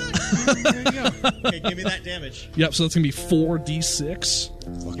 There you go. Okay, give me that damage. Yep, so that's going to be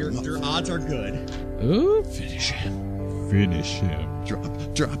 4d6. Your odds are good. Ooh, finish him.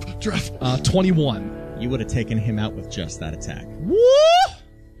 Drop. 21. You would have taken him out with just that attack. Woo!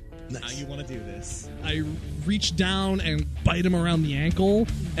 Now you want to do this. I reach down and bite him around the ankle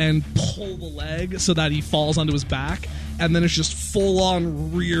and pull the leg so that he falls onto his back, and then it's just full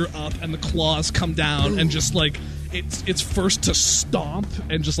on rear up, and the claws come down and just like it's first to stomp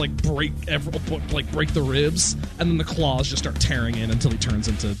and just like break the ribs, and then the claws just start tearing in until he turns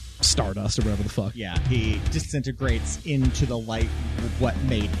into stardust or whatever the fuck. Yeah, he disintegrates into the light of what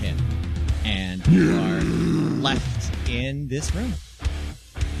made him. And you are left in this room.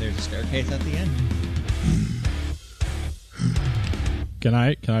 There's a staircase at the end. Can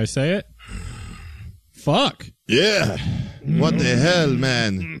I say it? Fuck. Yeah. What the hell,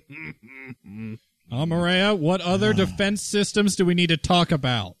 man? Maria, what other defense systems do we need to talk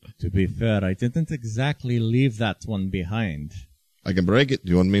about? To be fair, I didn't exactly leave that one behind. I can break it.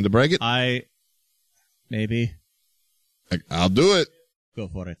 Do you want me to break it? Maybe. I'll do it. Go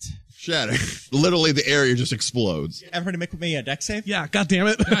for it. Shatter. Literally, the area just explodes. Everybody make me a deck save? Yeah, god damn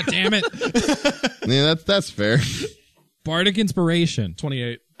it. God damn it. Yeah, that's fair. Bardic Inspiration.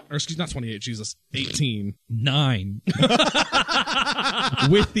 28. Or excuse, not 28, Jesus. 18. 9.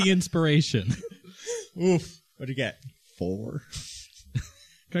 With the inspiration. Oof. What'd you get? 4.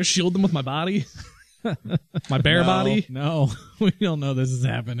 Can I shield them with my body? My bear body? No, we don't know this is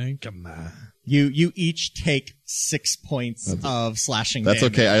happening. Come on. You each take 6 points of slashing That's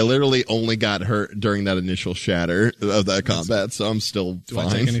damage. okay. I literally only got hurt during that initial shatter of that combat, so I'm still Do fine.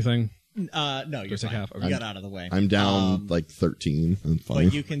 I take anything? No, you're take fine. half? Okay. You got out of the way. I'm down like 13. I'm fine.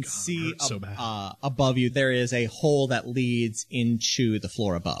 But you can see hurts so bad. above you, there is a hole that leads into the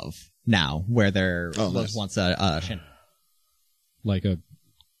floor above now, where there was nice. once a Like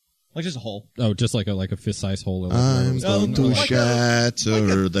just a hole. just like a fist-sized hole. I'm going to like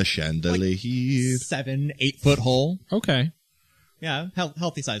shatter the chandelier. 7-8 foot hole. Okay. Yeah,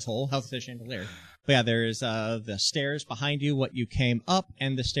 healthy size hole, healthy chandelier. But yeah, there's the stairs behind you, what you came up,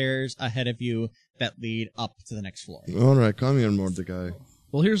 and the stairs ahead of you that lead up to the next floor. All right, come here, Mordecai.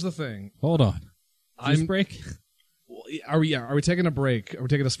 Well, here's the thing. Hold on. Juice break? Are we taking a break? Are we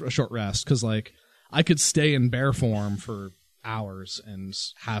taking a short rest? Because, like, I could stay in bear form for hours and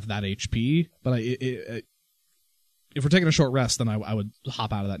have that HP, but if we're taking a short rest, then I would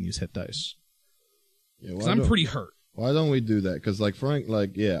hop out of that and use hit dice. Yeah, Because I'm pretty hurt. Why don't we do that? Because, like, Frank,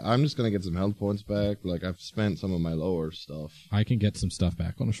 like, yeah, I'm just going to get some health points back. Like, I've spent some of my lower stuff. I can get some stuff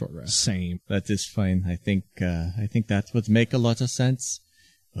back on a short rest. Same. That is fine. I think that would make a lot of sense.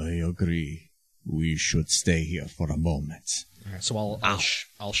 I agree. We should stay here for a moment. All right, so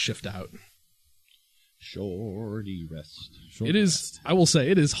I'll shift out. Shorty rest. It is. I will say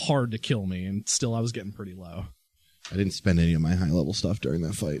it is hard to kill me, and still I was getting pretty low. I didn't spend any of my high-level stuff during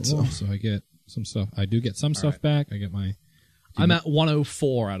that fight, so. So I get some stuff. I do get some stuff back. I get my... I'm at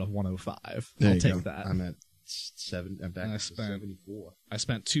 104 out of 105. There I'll you take go. that. I'm at 7. I'm back And I to spent- 74. I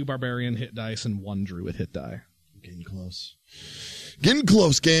spent 2 barbarian hit dice and 1 druid hit die. Getting close. Getting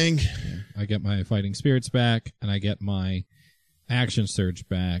close, gang. I get my fighting spirits back, and I get my action surge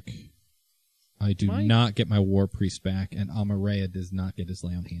back. I do not get my war priest back, and Amareya does not get his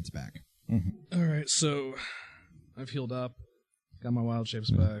lay on hands back. All right, so I've healed up. Got my wild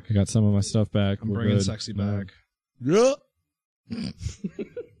shapes back. I got some of my stuff back. I'm We're bringing good. sexy back. Yeah.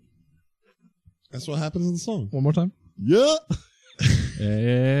 That's what happens in the song. One more time. Yeah.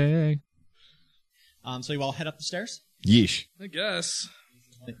 Hey. So you all head up the stairs? Yeesh. I guess.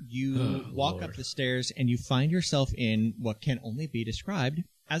 You walk up the stairs and you find yourself in what can only be described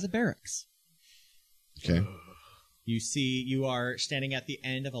as a barracks. Okay. You see, you are standing at the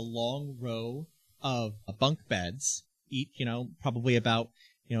end of a long row of bunk beds, each, probably about,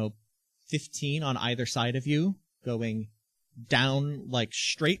 15 on either side of you, going down like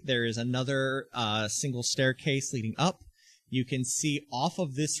straight. There is another single staircase leading up. You can see off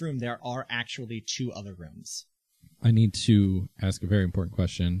of this room there are actually 2 other rooms. I need to ask a very important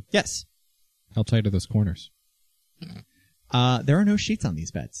question. Yes. How tight are those corners? There are no sheets on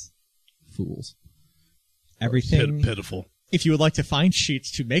these beds. Fools. Everything. Pitiful. If you would like to find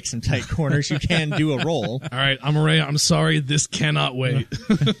sheets to make some tight corners, you can do a roll. All right, Amareya, I'm sorry. This cannot wait.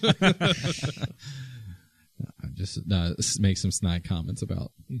 Just make some snide comments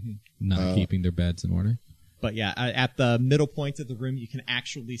about not keeping their beds in order. But yeah, at the middle point of the room, you can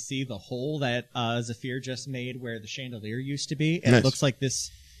actually see the hole that Zephyr just made where the chandelier used to be. And Nice. It looks like this,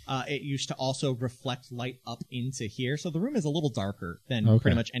 it used to also reflect light up into here. So the room is a little darker than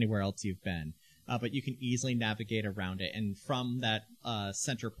pretty much anywhere else you've been. But you can easily navigate around it. And from that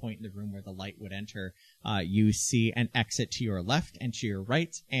center point in the room where the light would enter, you see an exit to your left and to your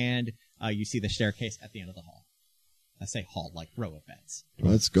right, and you see the staircase at the end of the hall. I say hall, like row of beds.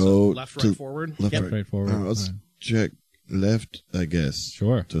 Let's go Left, right, forward. Left, Yep. right. Right forward. Let's Fine. check left, I guess.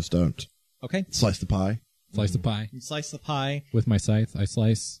 Sure. To start. Okay. Slice the pie. Slice the pie. You slice the pie, With my scythe, I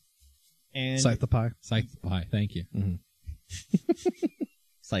slice. and Scythe the pie. Scythe the pie. Thank you.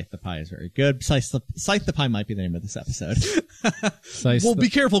 slice the pie is very good. Slice the pie might be the name of this episode. Slice, Well, the, be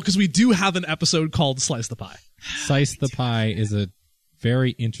careful because we do have an episode called Slice the Pie. Slice the pie is a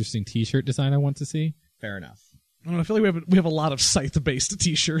very interesting T-shirt design I want to see. Fair enough. I don't know, I feel like we have a lot of scythe-based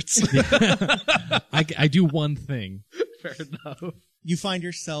T-shirts. I do one thing. Fair enough. You find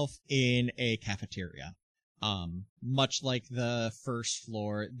yourself in a cafeteria. Much like the first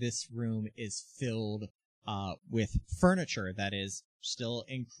floor, this room is filled with furniture that is still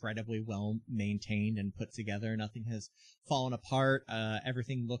incredibly well maintained and put together. Nothing has fallen apart.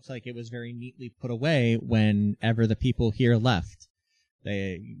 Everything looks like it was very neatly put away whenever the people here left.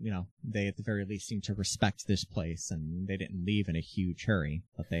 They at the very least seem to respect this place, and they didn't leave in a huge hurry.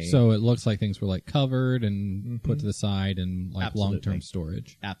 But So it looks like things were like covered and put to the side and like Absolutely. long-term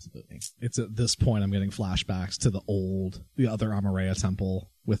storage. absolutely. It's at this point I'm getting flashbacks to the other Amareya temple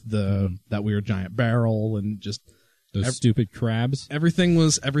with that weird giant barrel and just Those stupid crabs. everything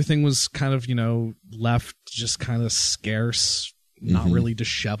was kind of, left just kind of scarce, not really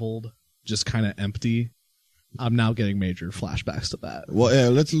disheveled, just kind of empty. I'm now getting major flashbacks to that. Well, yeah,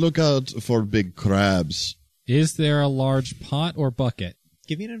 let's look out for big crabs. Is there a large pot or bucket?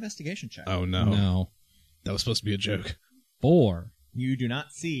 Give me an investigation check. Oh No. That was supposed to be a joke. 4. You do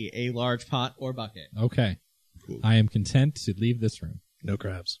not see a large pot or bucket. Okay. I am content to leave this room. No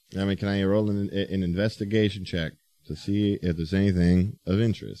crabs. I mean, can I roll an investigation check to see if there's anything of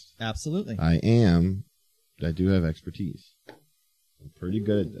interest? Absolutely. I do have expertise. I'm pretty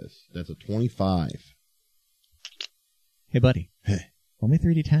good at this. That's a 25. Hey, buddy. Hey. Roll me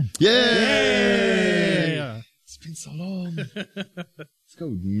 3d10. Yay! Yeah. It's been so long. Let's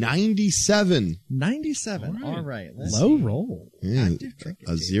go 97. 97. All right. Let's Low see. roll. Yeah, Active trinket.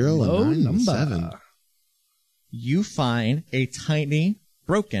 a 0, Low a 9, and a number. 7. You find a tiny,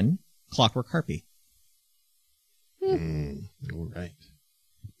 broken clockwork harpy. All right.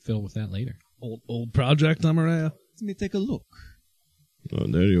 Fill with that later. Old project, Amareya. Let me take a look. Oh,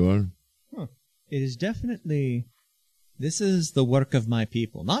 there you are. It is definitely... This is the work of my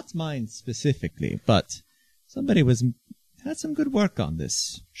people. Not mine specifically, but somebody had some good work on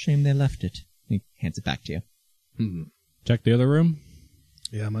this. Shame they left it. He hands it back to you. Check the other room.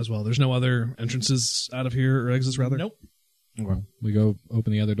 Yeah, might as well. There's no other entrances out of here, or exits, rather? Nope. Okay. We go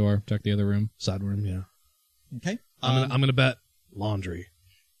open the other door, check the other room. Side room, yeah. Okay. I'm gonna bet laundry.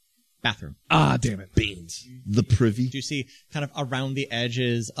 Bathroom. Ah, damn it. Beans. The privy. Do you see kind of around the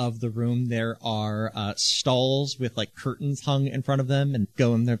edges of the room there are stalls with like curtains hung in front of them and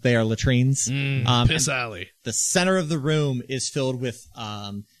going there. They are latrines. Piss and alley. the center of the room is filled with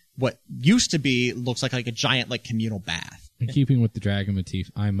what used to be looks like a giant like communal bath. In keeping with the dragon motif,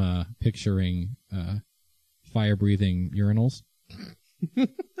 I'm picturing fire-breathing urinals.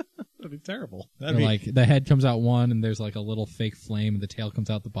 That'd be terrible. Where, like the head comes out one, and there's like a little fake flame, and the tail comes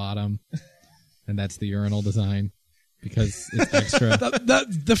out the bottom, and that's the urinal design because it's extra.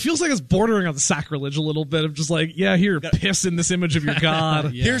 That feels like it's bordering on sacrilege a little bit of just like, yeah, here, piss in this image of your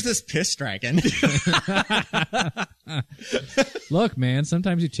god. Yeah. Here's this piss dragon. Look, man,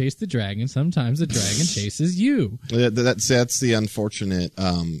 sometimes you chase the dragon, sometimes the dragon chases you. That's the unfortunate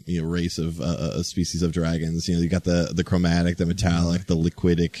race of a species of dragons. You got the chromatic, the metallic, the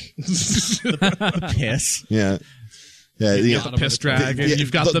liquidic. The piss. Yeah. Yeah, You've got the piss dragon.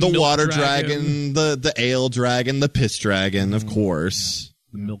 You've got the milk water dragon, the ale dragon, the piss dragon, of course.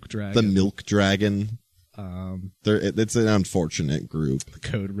 The milk dragon. The milk dragon. It's an unfortunate group. The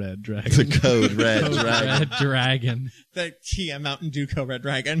code red dragon. The code red dragon. Red dragon. The TM Mountain Dew Red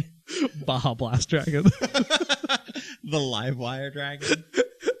Dragon. Baja Blast dragon. The Livewire Dragon.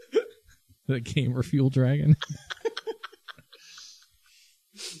 The gamer fuel dragon.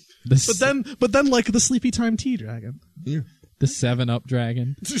 But then like the sleepy time tea dragon. Yeah. The 7-Up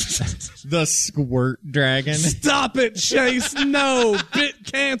dragon. The Squirt Dragon. Stop it, Chase. No. Bit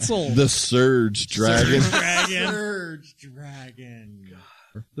canceled. The surge dragon. Surge Dragon.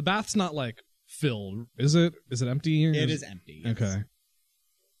 The bath's not like filled. Is it? Is it empty? It is empty. Yes. Okay.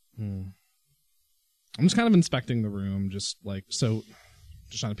 I'm just kind of inspecting the room, just trying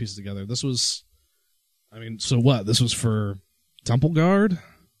to piece it together. This was, so what? This was for Temple Guard?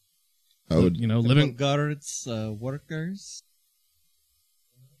 Living guards, workers.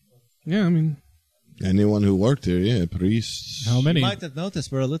 Yeah, Anyone who worked here, yeah, priests. How many? You might have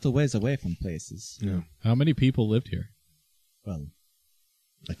noticed we're a little ways away from places. Yeah. How many people lived here? Well,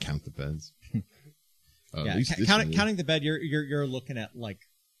 I count the beds. yeah, counting the bed, you're looking at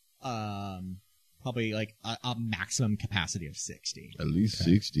probably like a maximum capacity of 60. At least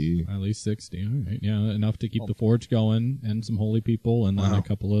 60. At least 60. All right. Yeah, enough to keep the forge going and some holy people and then a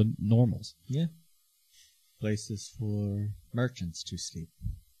couple of normals. Yeah. Places for merchants to sleep.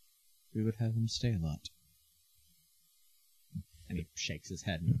 We would have them stay a lot. And he shakes his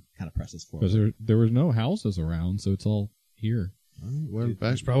head and kind of presses forward. Because there was no houses around, so it's all here.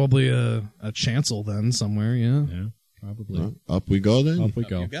 There's probably a chancel then somewhere, yeah. Yeah, probably. Up we go then? Up we You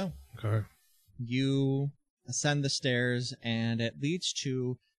go. go. Okay. You ascend the stairs, and it leads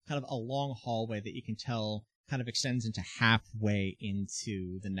to kind of a long hallway that you can tell kind of extends into halfway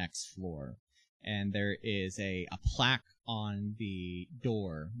into the next floor. And there is a plaque on the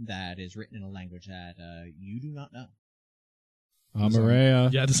door that is written in a language that you do not know.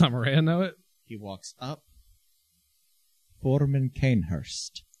 Amarea. Yeah, does Amarea know it? He walks up. Foreman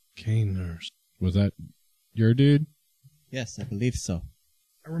Canehurst. Canehurst. Was that your dude? Yes, I believe so.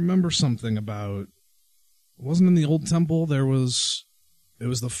 I remember something about, wasn't in the old temple, it was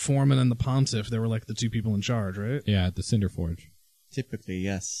the foreman and the pontiff, they were like the two people in charge, right? Yeah, at the Cinder Forge. Typically,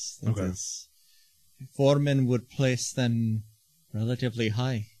 yes. That Okay. is- Foreman would place them relatively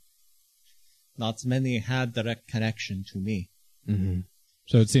high. Not many had direct connection to me. Mm-hmm.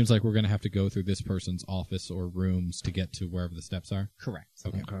 So it seems like we're going to have to go through this person's office or rooms to get to wherever the steps are. Correct.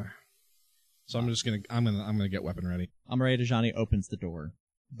 Okay. So I'm gonna get weapon ready. Amaray Dajani opens the door.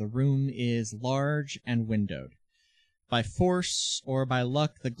 The room is large and windowed. By force or by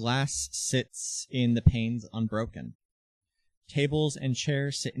luck, the glass sits in the panes unbroken. Tables and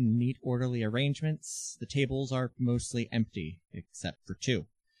chairs sit in neat, orderly arrangements. The tables are mostly empty, except for two.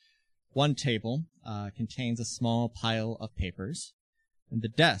 One table contains a small pile of papers, and the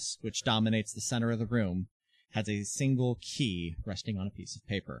desk, which dominates the center of the room, has a single key resting on a piece of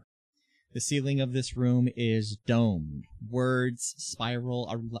paper. The ceiling of this room is domed. Words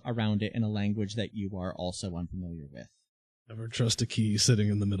spiral around it in a language that you are also unfamiliar with. Never trust a key sitting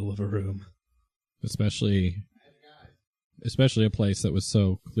in the middle of a room. Especially a place that was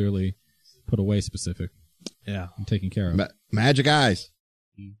so clearly put away specific Yeah. and taken care of. Magic eyes.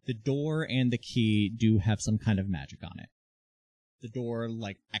 The door and the key do have some kind of magic on it. The door,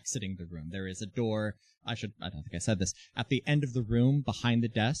 like, exiting the room. There is a door, I don't think I said this. At the end of the room, behind the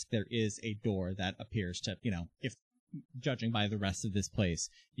desk, there is a door that appears to, if judging by the rest of this place,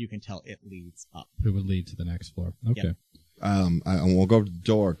 you can tell it leads up. It would lead to the next floor. Okay. I want to go to the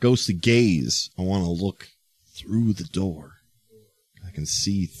door. Ghostly gaze. I want to look through the door. I can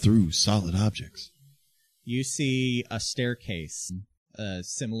see through solid objects. You see a staircase,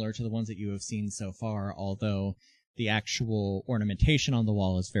 similar to the ones that you have seen so far, although the actual ornamentation on the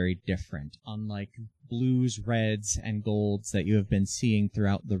wall is very different. Unlike blues, reds, and golds that you have been seeing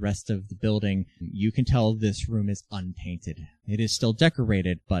throughout the rest of the building, you can tell this room is unpainted. It is still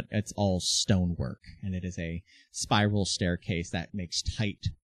decorated, but it's all stonework, and it is a spiral staircase that makes tight,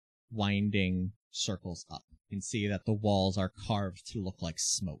 winding circles up. You can see that the walls are carved to look like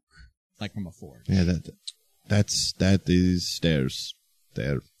smoke, like from a forge. Yeah, that is stairs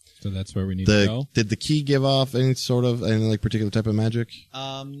there. So that's where we need to go. Did the key give off any particular type of magic?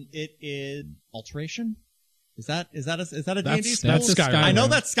 It is alteration. Is that a D&D That's spell? that's Skyrim. I know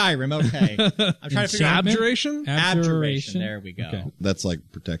that's Skyrim. Okay, I'm trying to figure out Abjuration? abjuration. There we go. Okay. That's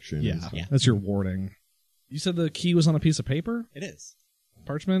like protection. Yeah, Yeah. that's your warding. You said the key was on a piece of paper? It is.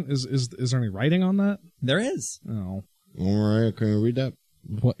 Parchment? Is there any writing on that? There is. Oh. Maria, can you read that?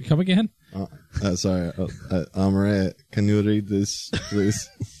 What? Come again? Sorry, Maria, can you read this, please?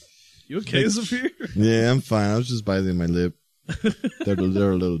 You okay, Zafir? Yeah, I'm fine. I was just biting my lip. They're a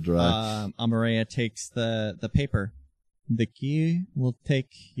little dry. Amareya takes the paper. The key will take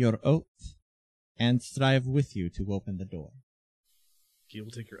your oath and strive with you to open the door. Key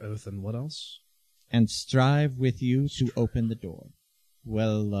will take your oath and what else? And strive with you to open the door.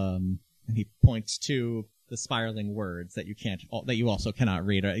 Well, and he points to the spiraling words that you also cannot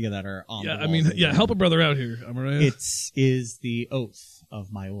read, that are on the walls. Help a brother out here, Amareya. It is the oath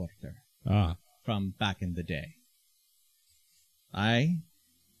of my order from back in the day. I,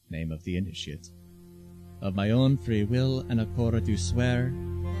 name of the initiate, of my own free will and accord do swear,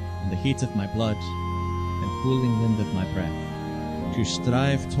 in the heat of my blood and cooling wind of my breath, to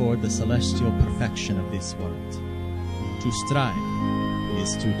strive toward the celestial perfection of this world. To strive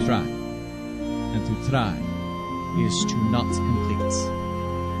is to try, and to try is to not complete,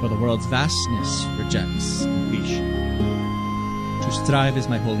 for the world's vastness rejects completion. To strive is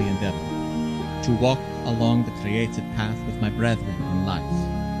my holy endeavor, to walk along the created path with my brethren in life,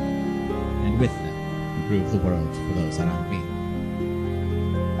 and with them improve the world for those around me.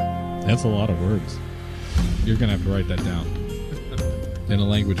 That's a lot of words. You're going to have to write that down in a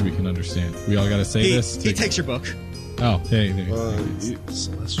language we can understand. We all got to say this? He takes your book. Oh, hey.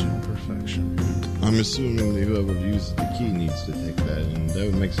 Celestial perfection. I'm assuming that whoever uses the key needs to take that, and that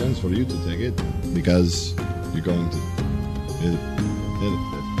would make sense for you to take it, because you're going to...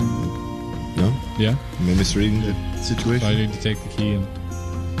 No? Yeah? Am I misreading the situation? So I need to take the key and...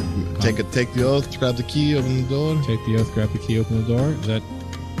 Take the oath, grab the key, open the door. Take the oath, grab the key, open the door? Is that...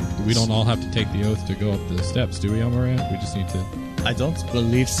 We don't all have to take the oath to go up the steps, do we, Amaranth? We just need to... I don't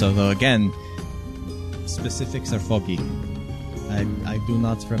believe so, though. Again, specifics are foggy. I do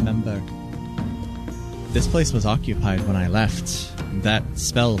not remember. This place was occupied when I left. That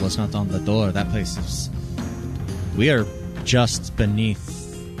spell was not on the door. That place is... We are just beneath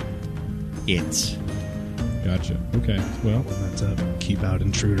it. Gotcha. Okay, well... Meant to keep out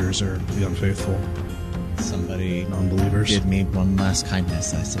intruders or the unfaithful. Somebody Non-believers. did me one last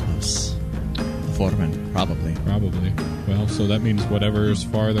kindness, I suppose. The foreman, probably. Probably. Well, so that means whatever's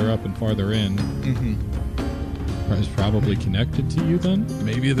farther up and farther in is probably connected to you then?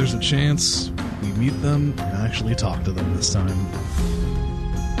 Maybe there's a chance we meet them and actually talk to them this time.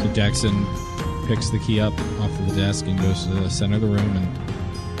 So Jackson picks the key up off of the desk and goes to the center of the room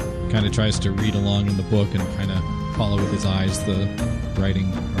and kind of tries to read along in the book and kind of follow with his eyes the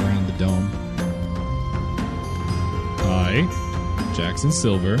writing around the dome. I, Jackson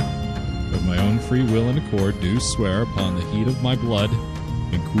Silver, of my own free will and accord, do swear upon the heat of my blood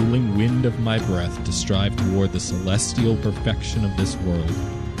and cooling wind of my breath to strive toward the celestial perfection of this world.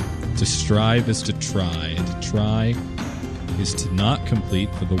 To strive is to try, and to try is to not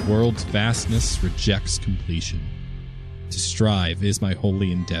complete, for the world's vastness rejects completion. To strive is my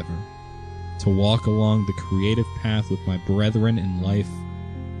holy endeavor, to walk along the creative path with my brethren in life,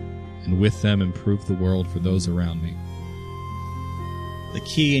 and with them improve the world for those around me. The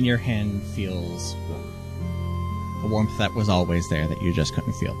key in your hand feels warm. A warmth that was always there that you just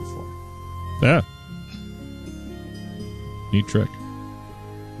couldn't feel before. Yeah. Neat trick.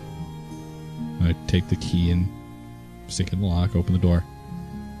 I take the key and stick it in the lock, open the door.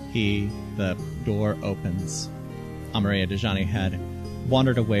 The door opens. Amareya Dejani had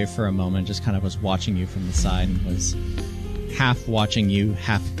wandered away for a moment, just kind of was watching you from the side and was half watching you,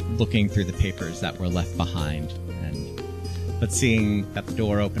 half looking through the papers that were left behind. But seeing that the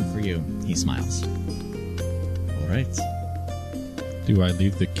door opened for you, he smiles. All right. Do I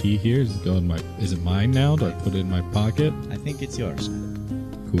leave the key here? Does it go in my? Is it mine now? Do I put it in my pocket? I think it's yours.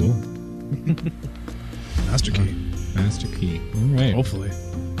 Cool. Master key. Master key. All right. Hopefully.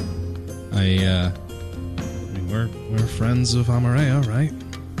 I mean, we're friends of Amareya, right?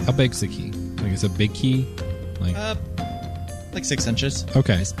 How big's the key? Like, it's a big key? Like 6 inches.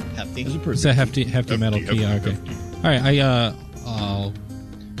 Okay. It's hefty. It's a hefty metal key. Okay. All right.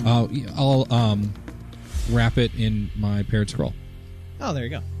 I'll wrap it in my parrot scroll. Oh, there you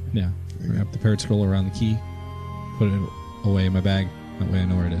go. Yeah. Wrap the parrot scroll around the key. Put it away in my bag. That way I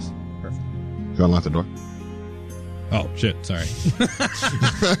know where it is. Perfect. You unlock the door? Oh, shit. Sorry.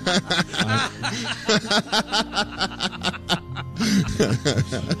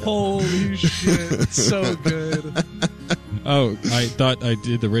 Holy shit. So good. Oh, I thought I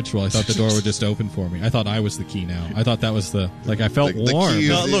did the ritual. I thought the door would just open for me. I thought I was the key now. I thought that was the... Like, I felt The warm. key is-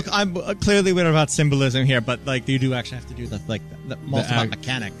 No, look, I'm clearly we're about symbolism here, but like you do actually have to do the most about act-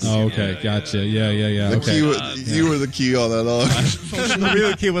 mechanics. Oh, okay. Gotcha. Yeah. The Okay. key was, you were the key all that long. The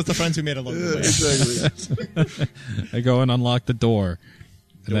real key was the friends who made it along the way. Exactly. I go and unlock the door.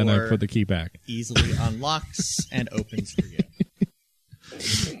 And then I Door. put the key back. Easily unlocks and opens for you.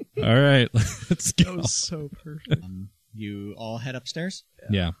 All right. Let's That go. was so perfect. You all head upstairs.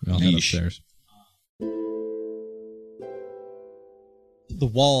 Yeah. I'll head Yeesh. upstairs. The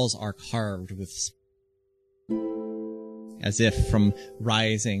walls are carved with as if from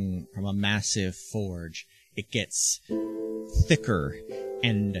rising from a massive forge. It gets thicker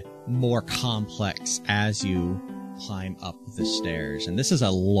and more complex as you climb up the stairs. And this is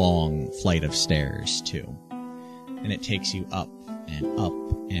a long flight of stairs, too. And it takes you up and up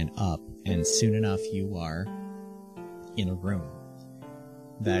and up. And soon enough, you are in a room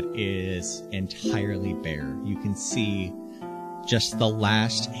that is entirely bare. You can see just the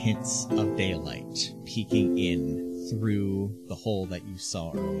last hints of daylight peeking in through the hole that you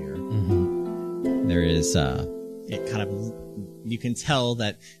saw earlier. There is, it kind of, you can tell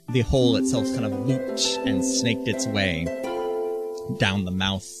that the hole itself kind of looped and snaked its way down the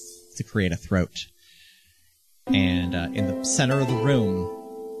mouth to create a throat. And in the center of the room,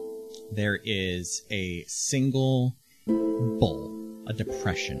 there is a single bowl, a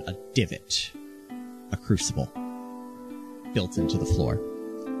depression, a divot, a crucible built into the floor.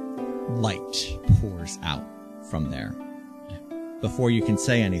 Light pours out from there. Before you can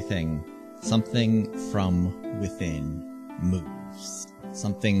say anything, something from within moves.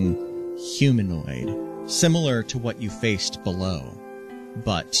 Something humanoid, similar to what you faced below,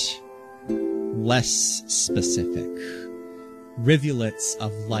 but less specific. Rivulets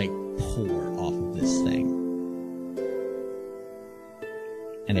of light pour off of this thing.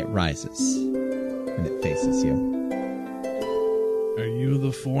 And it rises. And it faces you. Are you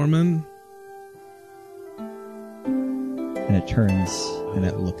the foreman? And it turns and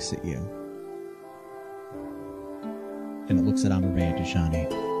it looks at you. And it looks at Amaray Dejani.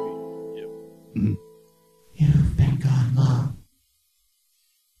 You've been gone long.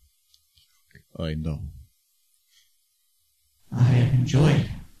 I know. I have enjoyed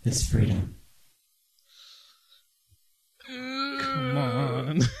this freedom. Come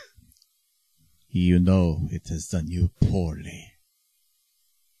on. You know it has done you poorly.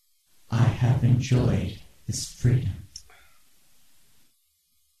 I have enjoyed this freedom.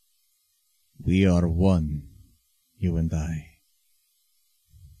 We are one, you and I.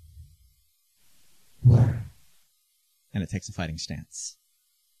 Where? And it takes a fighting stance.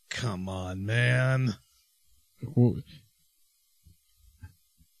 Come on, man.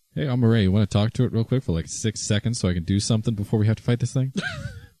 Hey, Amaray, you want to talk to it real quick for like 6 seconds so I can do something before we have to fight this thing?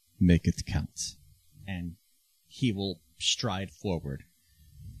 Make it count. And he will stride forward.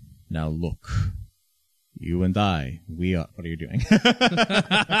 Now look. You and I, we are... What are you doing?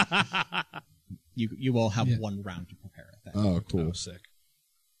 You all have one round to prepare. I think. Oh, cool. Oh, sick.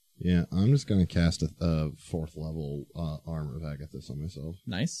 Yeah, I'm just going to cast a 4th level armor of Agathis on myself.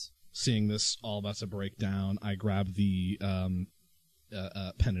 Nice. Seeing this all about to break down, I grab the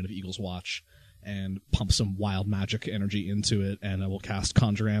pendant of Eagle's Watch and pump some wild magic energy into it, and I will cast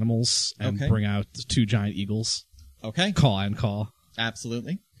Conjure Animals and Okay. bring out the 2 giant eagles. Okay. Caw and caw.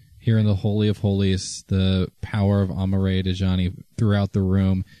 Absolutely. Here in the Holy of Holies, the power of Amaray Dejani throughout the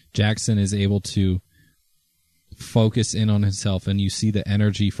room, Jackson is able to focus in on himself, and you see the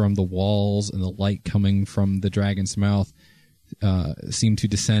energy from the walls and the light coming from the dragon's mouth seem to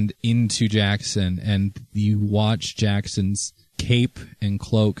descend into Jackson, and you watch Jackson's cape and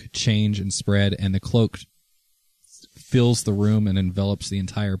cloak change and spread, and the cloak fills the room and envelops the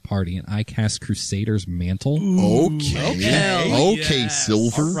entire party, and I cast Crusader's Mantle. Okay,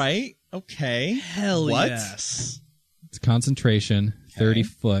 Silver. All right. Okay. Hell What? yes. It's concentration,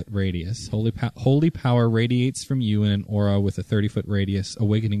 30-foot radius. Holy power radiates from you in an aura with a 30-foot radius,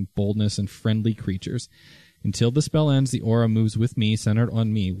 awakening boldness and friendly creatures. Until the spell ends, the aura moves with me, centered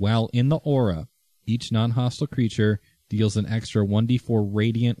on me. While in the aura, each non-hostile creature deals an extra 1d4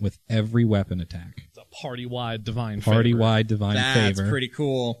 radiant with every weapon attack. It's a party-wide divine favor. Party-wide divine That's favor. pretty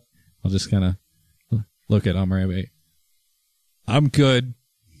cool. I'll just kind of look at Amaray. Wait. I'm good.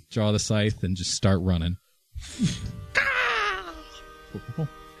 Draw the scythe and just start running.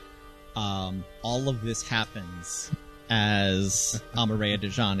 All of this happens as Amareya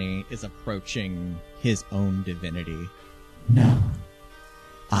Dejani is approaching his own divinity. No,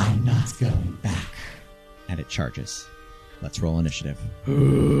 I'm not going back. And it charges. Let's roll initiative.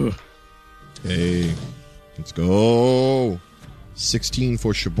 Hey, let's go. 16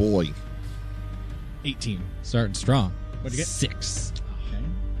 for Shaboy. 18. Starting strong. What'd you get? 6. Okay.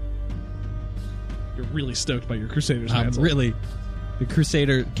 You're really stoked by your Crusaders I'm mantle. really... The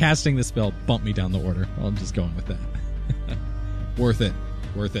Crusader casting the spell bumped me down the order. I'm just going with that. Worth it.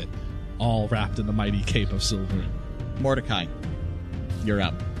 Worth it. all wrapped in the mighty cape of silver. Mordecai, you're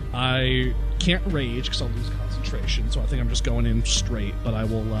up. I can't rage because I'll lose concentration, so I think I'm just going in straight. But I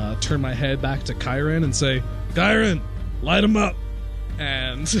will turn my head back to Kyron and say, Kyron, light him up!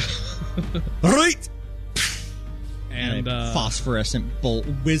 And... All right! And a phosphorescent bolt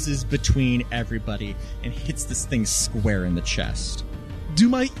whizzes between everybody and hits this thing square in the chest. do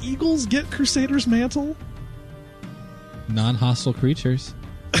my eagles get Crusader's mantle? Non-hostile creatures.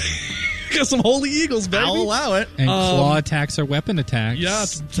 Got some holy eagles, baby! I'll allow it. And claw attacks are weapon attacks. Yeah,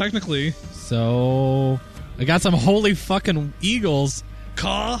 technically. So, I got some holy fucking eagles.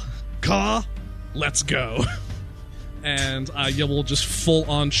 Caw, let's go. And I will just full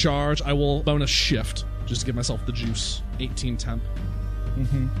on charge. I will bonus shift just to give myself the juice. 18 temp.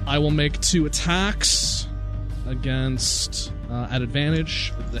 Mm-hmm. I will make 2 attacks against at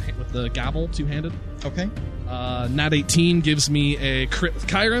advantage with the gavel, 2-handed. Okay. Nat 18 gives me a crit with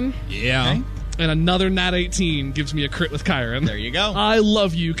Kyron. Yeah. Okay. And another Nat 18 gives me a crit with Kyron. There you go. I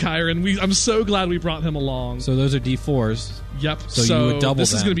love you, Kyron. I'm so glad we brought him along. So those are D4s. Yep. So you would double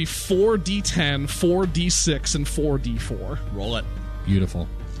this is them. going to be 4d10, 4d6, and 4d4. Roll it. Beautiful.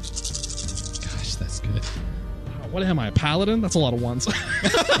 Gosh, that's good. What am I, a paladin? That's a lot of ones.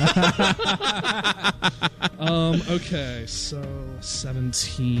 Okay, so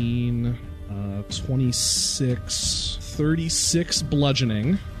 17, 26, 36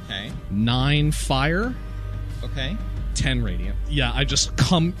 bludgeoning, Okay. 9 fire, Okay. 10 radiant. Yeah, I just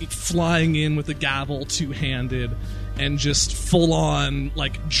come flying in with the gavel 2-handed and just full on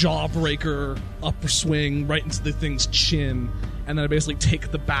like jawbreaker upper swing right into the thing's chin. And then I basically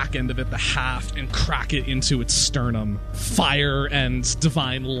take the back end of it, the haft, and crack it into its sternum. Fire and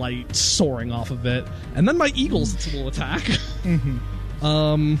divine light soaring off of it. And then my eagles will attack.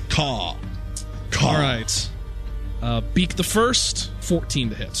 Caw. All right. Beak the first, 14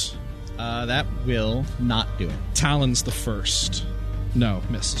 to hit. That will not do it. Talons the first. No,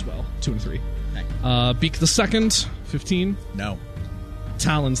 miss as well. 2 and 3. Okay. Beak the second, 15. No.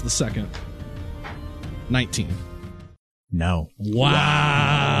 Talons the second, 19. No.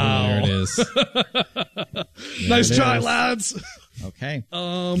 Wow. There it is. Nice it try, is. lads. Okay.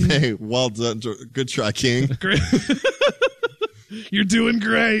 Hey, well done. Good try, King. Great. You're doing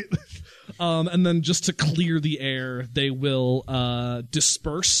great. And then just to clear the air, they will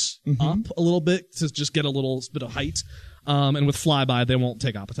disperse up a little bit to just get a little bit of height. And with flyby, they won't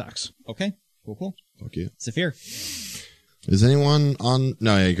take op attacks. Okay. Cool. Fuck you. Saphir. Is anyone on?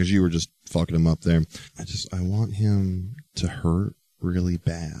 No, yeah, because you were just fucking him up there. I want him to hurt really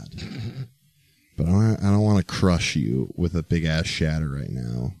bad, but I don't want to crush you with a big ass shatter right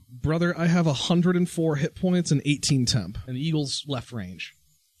now. Brother, I have 104 hit points and 18 temp. And the Eagles left range.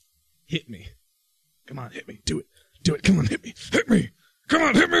 Hit me. Come on, hit me. Do it. Do it. Come on, hit me. Hit me. Come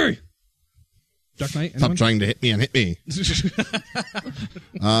on, hit me. Dark Knight, anyone? Stop trying to hit me and hit me.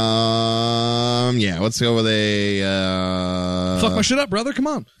 Yeah, let's go with a Fuck my shit up, brother. Come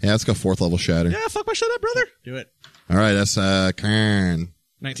on. yeah, let's go 4th level shatter. Yeah, fuck my shit up, brother. Do it. All right, that's Karn.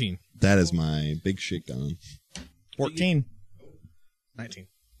 19. That is my big shit gun. 14. 19.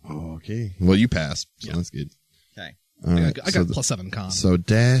 Oh, okay. Well, you passed, so that's good. Okay. All right, I got plus 7 con. So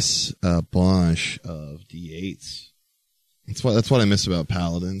that's a bunch of d8s. That's what I miss about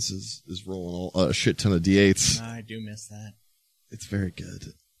paladins is rolling a shit ton of d8s. I do miss that. It's very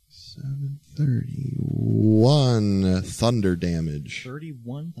good. 731 thunder damage.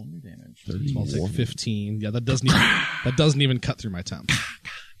 31 thunder damage. So I'll 31. take 15. Yeah, that doesn't even cut through my temp.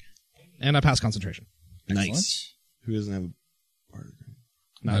 And I pass concentration. Nice. Who doesn't have a bardic?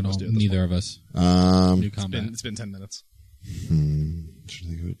 None of us do at this Neither of us. Um, New combat. It's been 10 minutes. should I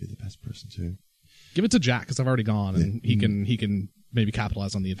think who would be the best person to? Give it to Jack because I've already gone, and he can maybe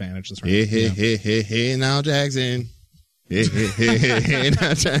capitalize on the advantage this round. Hey, now Jackson. Hey,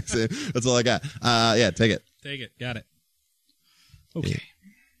 now Jackson. That's all I got. Yeah, take it. Take it. Got it. Okay.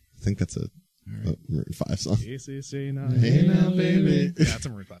 I think that's a Maroon 5 song. Hey now, baby. Yeah, it's a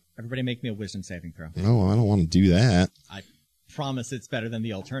Maroon 5. Everybody make me a wisdom saving throw. No, I don't want to do that. I promise it's better than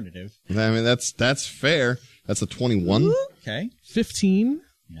the alternative. I mean, that's fair. That's a 21. Okay. 15.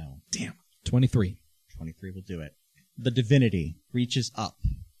 No. Damn. 23. 23 will do it. The divinity reaches up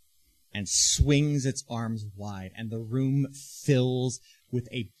and swings its arms wide, and the room fills with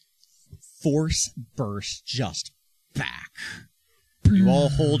a force burst just back. You all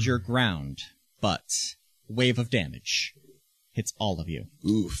hold your ground, but wave of damage hits all of you.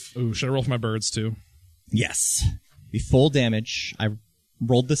 Oof. Ooh, should I roll for my birds too? Yes. The full damage, I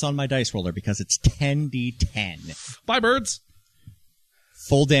rolled this on my dice roller because it's 10d10. Bye, birds.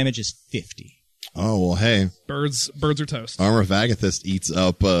 Full damage is 50. Oh, well, hey. Birds are toast. Armor of Agathist eats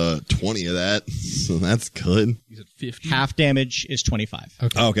up 20 of that, so that's good. You said 50. Half damage is 25.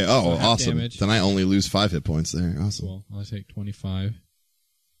 Okay. Okay, oh, half awesome. damage. Then I only lose 5 hit points there. Awesome. Well, I'll take 25.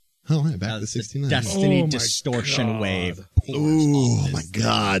 Oh, right, back to As the 69. Destiny Oh my distortion God. wave. Ooh, my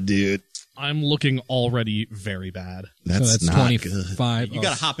God, dude. I'm looking already very bad. That's, so that's not 25. good. You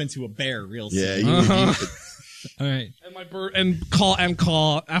gotta hop into a bear real Yeah, soon. you All right. And my bird and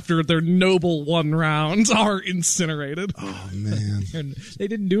Caw after their noble 1 round are incinerated. Oh, man. They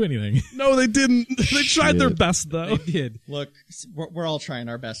didn't do anything. No, they didn't. They tried their best though. They did. Look, we're all trying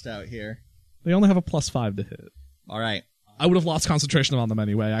our best out here. They only have a +5 to hit. All right. I would have lost concentration on them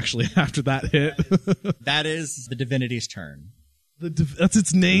anyway. Actually, after that hit, That is the divinity's turn. that's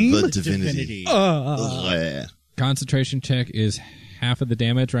its name. The divinity. Ugh. Concentration check is half of the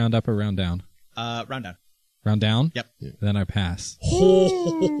damage. Round up or round down? Round down. Round down? Yep. Then I pass. I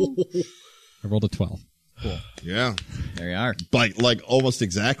rolled a 12. Yeah. There you are. Like almost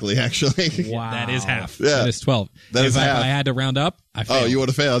exactly, actually. Wow, That is half. Yeah. That is 12. That if is half. I had to round up, I failed. Oh, you would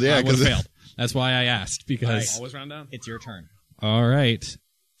have failed, yeah. I would have 'cause- failed. That's why I asked, because... Always round down. It's your turn. All right.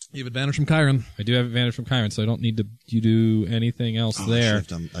 You have advantage from Chiron. I do have advantage from Chiron, so I don't need to do anything else Oh, there.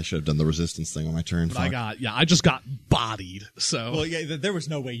 I should have done the resistance thing on my turn. But Fuck. I just got bodied. So Well, yeah, there was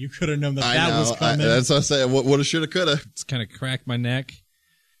no way you could have known that I that know. was coming. That's what I said. Woulda, shoulda, coulda. It's kind of cracked my neck.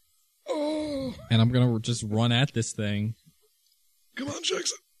 And I'm going to just run at this thing. come on,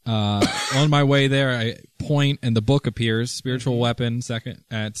 Jackson. On my way there, I point and the book appears. Spiritual weapon, second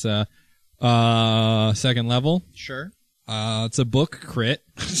level. Sure. It's a book crit.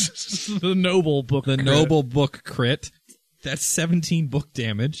 The noble book. The noble book crit. That's 17 book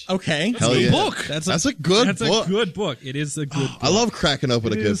damage. Okay. Hell yeah. book. That's a good That's book. a good book. It is a good book. I love cracking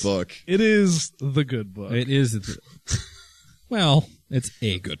open a good is. book. It is the good book. It is. Well, it's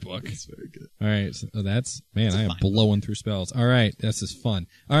a good book. It's very good. All right, so that's man. I am blowing through spells. All right, this is fun.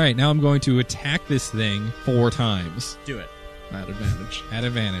 All right, now I'm going to attack this thing 4 times Do it. at advantage at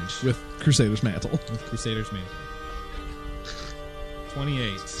advantage with Crusader's Mantle. with Crusader's Mantle.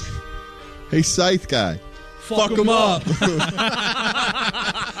 28. Hey, Scythe guy. Fuck 'em up.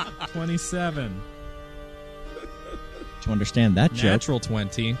 27. To understand that joke, Natural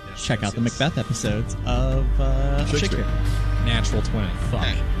 20. check out the Macbeth episodes of Shakespeare. Natural 20. Fuck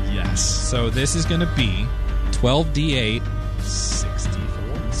yes. So this is going to be 12d8,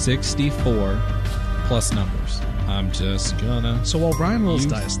 64 plus numbers. I'm just gonna. So while Brian rolls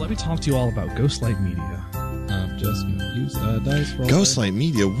Use- dice, let me talk to you all about Ghostlight Media. I'm just gonna use the dice roll. Ghostlight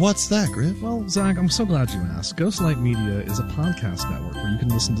Media. What's that, Griff? Well, Zach, I'm so glad you asked. Ghostlight Media is a podcast network where you can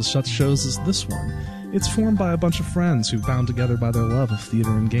listen to such shows as this one. It's formed by a bunch of friends who bound together by their love of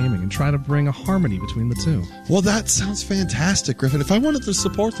theater and gaming and try to bring a harmony between the two. Well, that sounds fantastic, Griffin. If I wanted to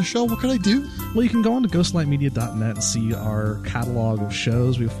support the show, what could I do? Well, you can go on to ghostlightmedia.net and see our catalog of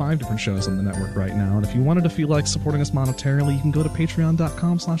shows. We have 5 different shows on the network right now. And if you wanted to feel like supporting us monetarily, you can go to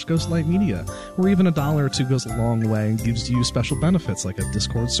patreon.com/ghostlightmedia, where even $1 or $2 goes a long way and gives you special benefits like a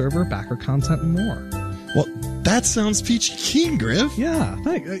Discord server, backer content, and more. Well, that sounds peachy keen, Griff. Yeah,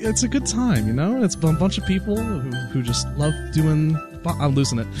 it's a good time, you know? It's a bunch of people who just love doing... I'm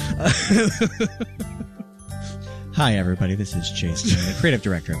losing it. Hi, everybody. This is Chase, the creative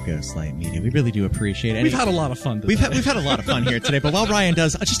director of Ghostlight Media. We really do appreciate it. We've had a lot of fun today. We've had a lot of fun here today, but while Ryan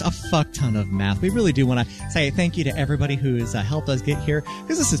does just a fuck ton of math, we really do want to say thank you to everybody who has helped us get here,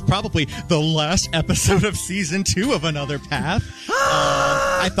 because this is probably the last episode of Season 2 of Another Path.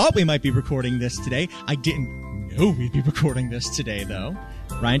 I thought we might be recording this today. I didn't know we'd be recording this today, though.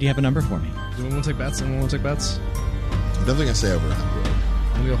 Ryan, do you have a number for me? Do we want to take bets? Anyone want to take bets? I'm definitely going to say over 100.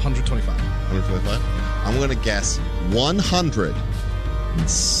 I'm going to go 125. 125? I'm going to guess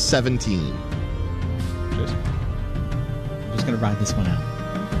 117. I'm just going to ride this one out.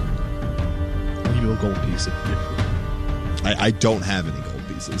 I'll give you a gold piece. I don't have any gold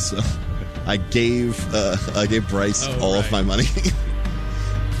pieces, so I gave Bryce all of my money.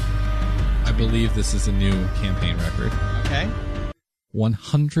 I believe this is a new campaign record. Okay.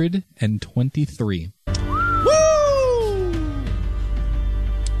 123.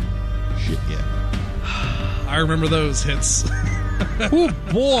 Shit, yeah. I remember those hits. Oh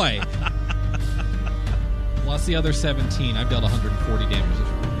boy! Plus the other 17. I've dealt 140 damage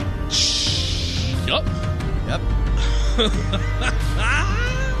this round. Yup. Yep.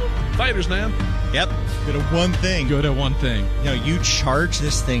 Fighters, man. Yep. Good at one thing. Good at one thing. You charge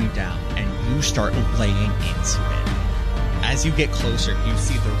this thing down and you start laying into it. As you get closer, you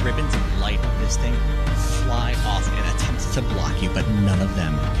see the ribbons of light of this thing fly off and attempt to block you, but none of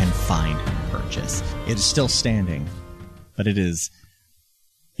them can find purchase. It is still standing, but it is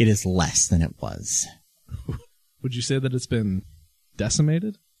less than it was. Would you say that it's been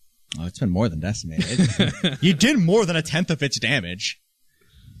decimated? Oh, it's been more than decimated. You did more than 1/10 of its damage.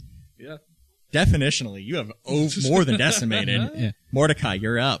 Yeah. Definitionally, you have more than decimated. Yeah. Mordecai,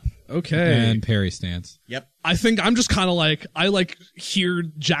 you're up. Okay. And parry stance. Yep. I think I'm just kind of like, I like hear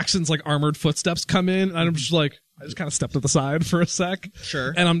Jackson's like armored footsteps come in, and I'm just like, I just kind of step to the side for a sec.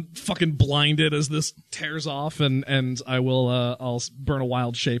 Sure. And I'm fucking blinded as this tears off, and I will, I'll burn a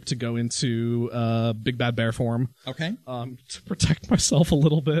wild shape to go into, big bad bear form, Okay. to protect myself a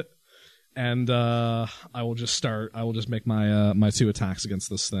little bit. And, I will just make my, my 2 attacks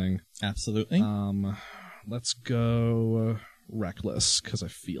against this thing. Absolutely. Let's go reckless, because I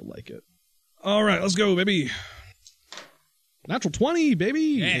feel like it. All right, let's go, baby. Natural 20,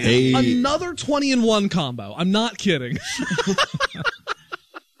 baby. Hey. Another 20-in-1 combo. I'm not kidding.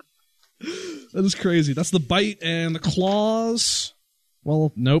 That is crazy. That's the bite and the claws.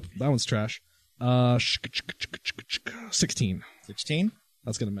 Well, nope, that one's trash. 16. 16?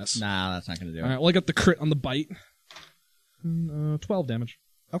 That's going to miss. Nah, that's not going to do All it. right, well, I got the crit on the bite. 12 damage.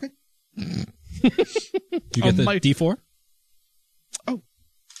 Okay. Did you get the might- D4?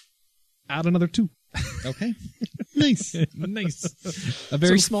 Add another 2. Okay. Nice. Nice. A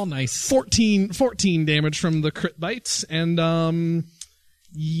very small nice. 14 damage from the crit bites, and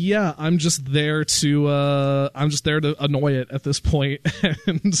yeah, I'm just there to annoy it at this point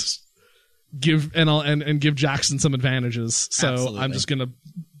and give Jackson some advantages. So Absolutely. I'm just gonna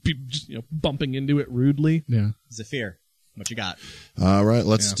be bumping into it rudely. Yeah. Zephyr, what you got? All right,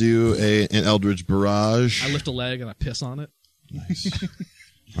 let's do an Eldritch Barrage. I lift a leg and I piss on it. Nice.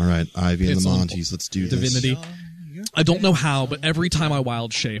 All right, Ivy and It's the on Monties, let's do Divinity. this. I don't know how, but every time I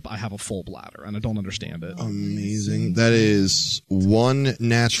wild shape, I have a full bladder, and I don't understand it. Amazing. That is 1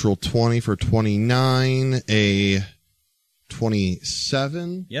 natural 20 for 29, a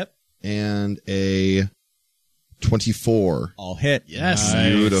 27, Yep. and a 24. All hit. Yes.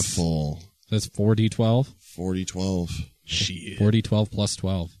 Beautiful. That's 4d12. 40-12. Shit. 4d12 plus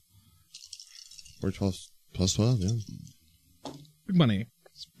 12. 40-12 plus 12, yeah. Big money.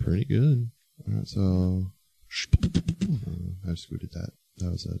 It's pretty good. All right, so I scooted that. That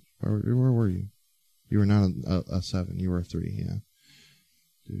was it. Where were you? You were not a 7. You were a 3, yeah.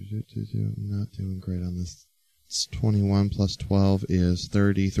 I'm not doing great on this. It's 21 plus 12 is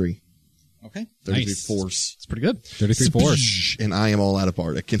 33. Okay. 33 Nice. force. It's pretty good. 33 force. And I am all out of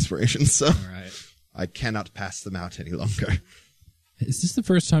Bardic inspiration, so All right. I cannot pass them out any longer. Is this the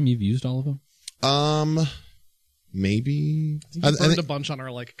first time you've used all of them? Maybe. I think you burned a bunch on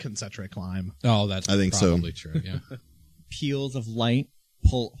our like concentric climb. Oh, that's I think so. probably true, yeah. Peals of light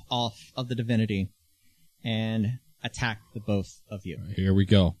pull off of the divinity and attack the both of you. Here we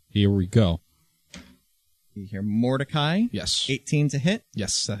go. Here we go. You hear Mordecai. Yes. 18 to hit.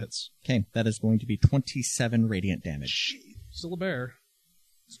 Yes, that hits. Okay, that is going to be 27 radiant damage. Still a bear.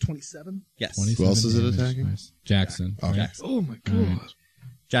 It's 27. Yes. 27 else is it damage. attacking? Nice. Jackson. Okay. Jackson. Oh my god.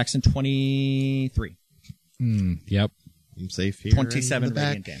 Jackson 23. Yep. I'm safe here. 27 in the back.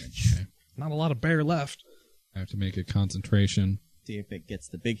 radiant damage. Not a lot of bear left. I have to make a concentration. See if it gets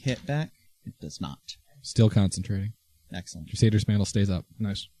the big hit back. It does not. Still concentrating. Excellent. Crusader's Mantle stays up.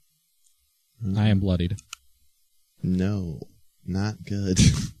 Nice. I am bloodied. No, not good.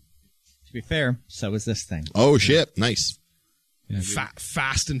 To be fair, so is this thing. Oh, shit. Nice. Yeah.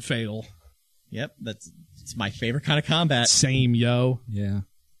 Fast and fatal. Yep, it's my favorite kind of combat. Same, yo. Yeah.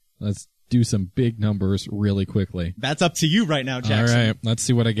 Let's do some big numbers really quickly. That's up to you right now, Jackson. All right. Let's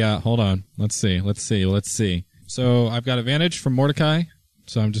see what I got. Hold on. Let's see. So I've got advantage from Mordecai.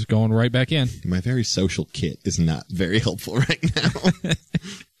 So I'm just going right back in. My very social kit is not very helpful right now.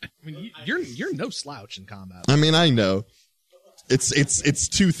 I mean, you're no slouch in combat. I mean, I know. It's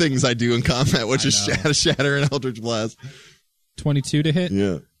 2 things I do in combat, which is shatter and Eldritch Blast. 22 to hit.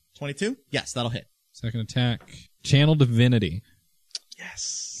 Yeah. 22? Yes, that'll hit. Second attack. Channel Divinity.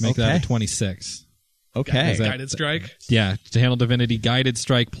 Yes. Make that Okay. a 26. Okay. Is that- Guided strike. Yeah. Channel Divinity guided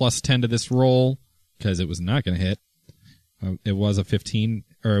strike plus 10 to this roll because it was not going to hit. It was a 15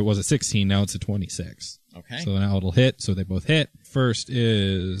 or it was a 16. Now it's a 26. Okay. So now it'll hit. So they both hit. First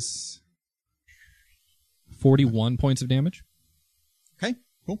is 41 points of damage. Okay,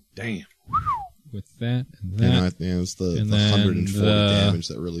 cool. Damn. with that and And that. it was the And then 140 the- damage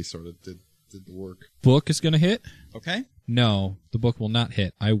that really sort of did the work. Book is going to hit. Okay. No, the book will not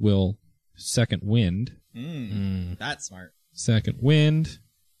hit. I will second wind. That's smart. Second wind.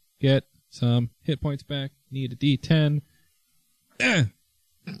 Get some hit points back. Need a D10.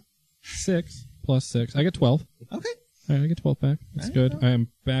 6 plus 6. I get 12. Okay. All right, I get 12 back. That's good. I am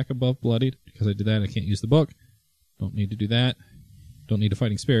back above bloodied. Because I did that, I can't use the book. Don't need to do that. Don't need a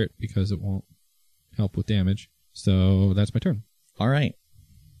fighting spirit because it won't help with damage. So that's my turn. All right.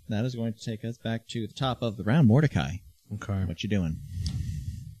 That is going to take us back to the top of the round. Mordecai, Okay. what you doing?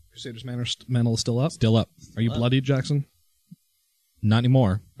 Crusader's Mantle is still up. Still up. Are you bloodied, Jackson? Not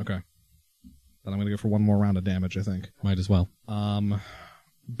anymore. Okay. Then I'm going to go for one more round of damage, I think. Might as well.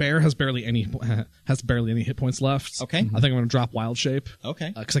 Bear has barely any hit points left. Okay. I think I'm going to drop Wild Shape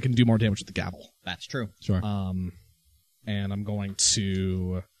Okay. because I can do more damage with the gavel. That's true. Sure. And I'm going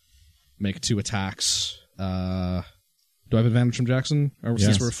to make 2 attacks. Do I have advantage from Jackson? Or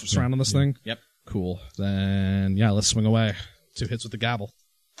since we're surrounding this thing? Yep. Cool. Then, yeah, let's swing away. 2 hits with the gavel.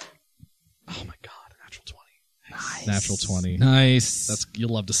 Oh my god, natural 20. Nice. Natural 20. Nice.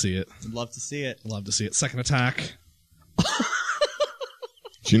 You'll love to see it. I'd love to see it. Love to see it. Second attack.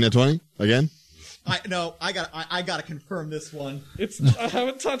 Gina 20 again? I gotta confirm this one. I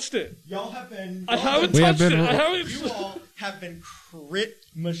haven't touched it. Y'all have been. I haven't We have touched been- it. I haven't. You all have been crit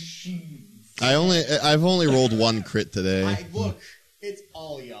machines. I've only rolled 1 crit today. Look, it's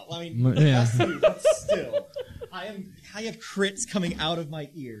all y'all. I mean, Yeah. bless you, but still, I have crits coming out of my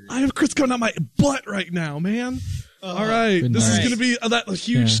ears. I have crits going out my butt right now, man. All right, Good this is night. going to be that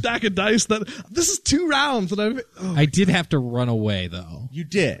huge Yeah. stack of dice. This is 2 rounds that I've. Oh. I did have to run away, though. You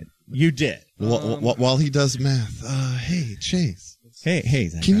did. You did. While he does math, hey, Chase. Hey,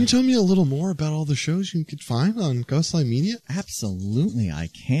 Zach. Can you tell me a little more about all the shows you could find on Ghostlight Media? Absolutely, I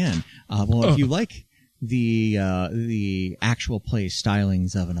can. Well, if you like the actual play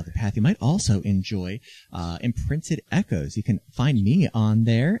stylings of Another Path, you might also enjoy Imprinted Echoes. You can find me on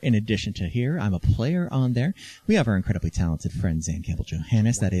there. In addition to here, I'm a player on there. We have our incredibly talented friend Zan Campbell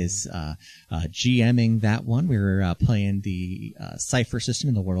Johannes that is GMing that one. We're playing the Cypher system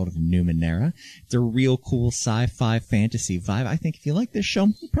in the world of Numenera. It's a real cool sci-fi fantasy vibe. I think if you like this show,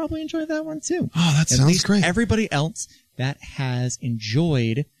 you'll probably enjoy that one too. Oh, that At sounds least great. Everybody else that has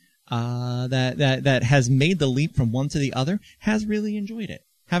enjoyed that has made the leap from one to the other has really enjoyed it.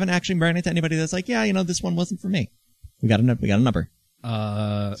 Haven't actually ran into anybody that's like, yeah, this one wasn't for me. We got a number.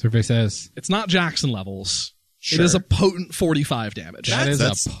 Survey says It's not Jackson levels. Sure. It is a potent 45 damage. that is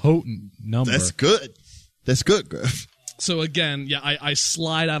That's- a potent number. That's good. That's good, Griff. So again, yeah, I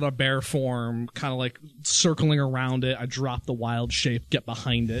slide out of bear form, kind of like circling around it. I drop the wild shape, get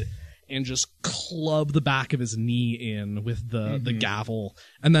behind it, and just club the back of his knee in with the gavel.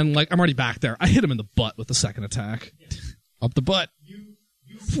 And then, like, I'm already back there. I hit him in the butt with the second attack. Up the butt.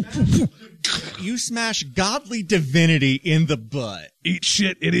 You smash godly divinity in the butt. Eat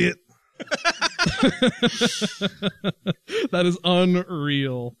shit, idiot. That is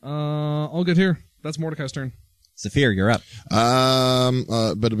unreal. All good here. That's Mordecai's turn. Saphir, you're up. But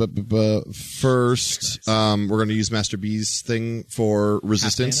first, we're going to use Master B's thing for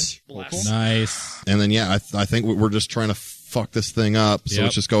resistance. Bless. Nice. And then, yeah, I think we're just trying to fuck this thing up. So Yep.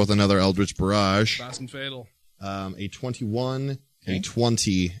 let's just go with another Eldritch Barrage. Fast and fatal. A 21, a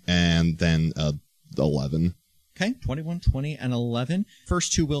 20, and then 11. Okay, 21, 20, and 11.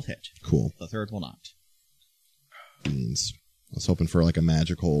 First 2 will hit. Cool. The third will not. Beans. I was hoping for like a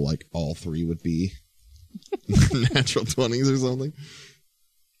magical, like all 3 would be natural 20s or something.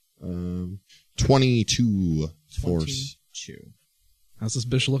 22 force. 22. How's this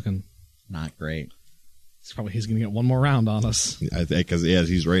bitch looking? Not great. He's going to get one more round on us. I think, because, yeah,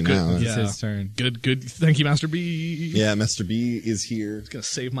 he's right now. It's Yeah. his turn. Good. Thank you, Master B. Yeah, Master B is here. It's going to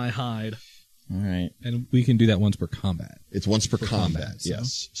save my hide. All right. And we can do that once per combat. It's once per combat, combat, so.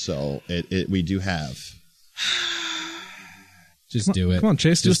 yes. So we do have. Just do it. Come on,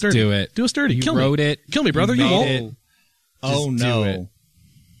 Chase. Do a Just sturdy. do it. Do a sturdy. You Kill wrote me. it. Kill me, brother. You made won't. it. Oh, Just no. do it.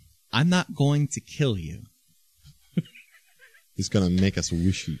 I'm not going to kill you. He's going to make us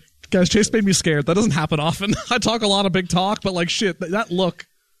wishy. Guys, Chase made me scared. That doesn't happen often. I talk a lot of big talk, but like shit, that look.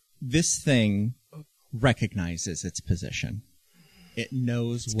 This thing recognizes its position. It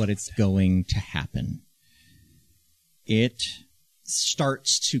knows what it's going to happen. It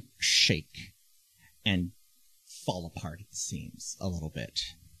starts to shake and fall apart at the seams a little bit.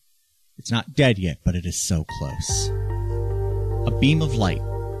 It's not dead yet, but it is so close. A beam of light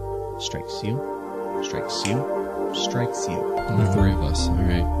strikes you, strikes you, strikes you. The 3 of us. All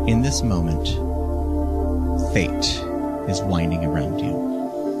right. In this moment, fate is winding around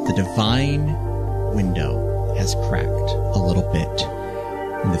you. The divine window has cracked a little bit,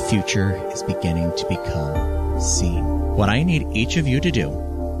 and the future is beginning to become seen. What I need each of you to do,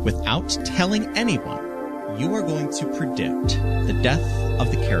 without telling anyone, you are going to predict the death of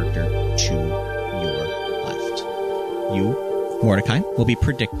the character to your left. You, Mordecai, will be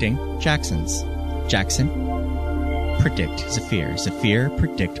predicting Jackson's. Jackson, predict Zephyr. Zephyr,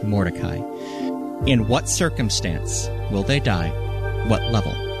 predict Mordecai. In what circumstance will they die? What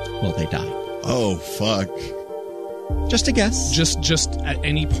level will they die? Oh, fuck. Just a guess. Just at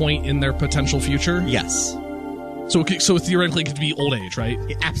any point in their potential future? Yes. So theoretically it could be old age, right?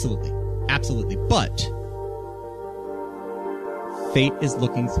 Absolutely. Absolutely. But fate is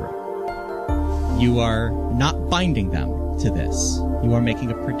looking through. You are not binding them to this. You are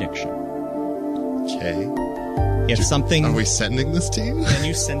making a prediction. Okay. If something... Are we sending this to you? Then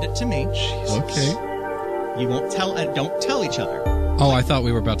you send it to me. Okay. You won't tell... don't tell each other. Oh, I thought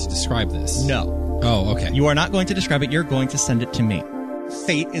we were about to describe this. No. Oh, okay. You are not going to describe it. You're going to send it to me.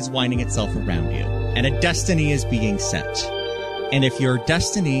 Fate is winding itself around you, and a destiny is being set. And if your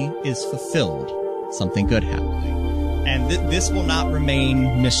destiny is fulfilled, something good happens. And this will not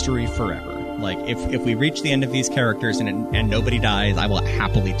remain mystery forever. Like, if we reach the end of these characters and nobody dies, I will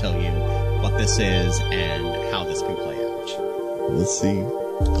happily tell you what this is and how this can play out. Let's see.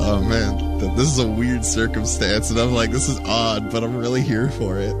 Oh, man. This is a weird circumstance, and I'm like, this is odd, but I'm really here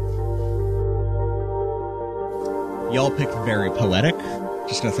for it. Y'all picked very poetic.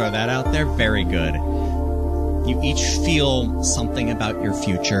 Just gonna throw that out there. Very good. You each feel something about your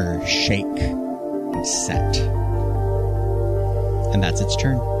future shake and set. And that's its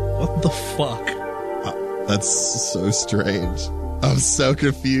turn. What the fuck? That's so strange. I'm so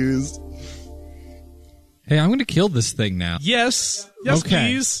confused. Hey, I'm going to kill this thing now. Yes,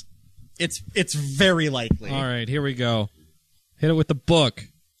 Okay. please. It's very likely. All right, here we go. Hit it with the book.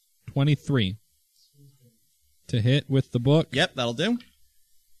 23. To hit with the book. Yep, that'll do.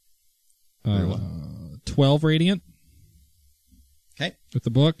 12 radiant. Okay. With the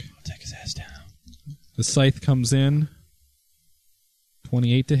book. I'll take his ass down. The scythe comes in.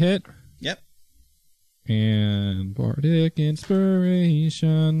 28 to hit. Yep. And Bardic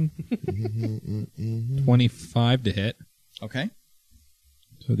Inspiration. 25 to hit. Okay.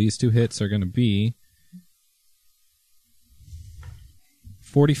 So these two hits are going to be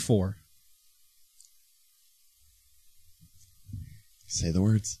 44. Say the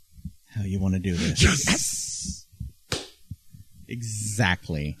words. How you want to do this? Yes!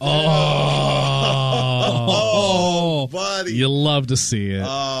 Exactly. Oh, buddy. you love to see it.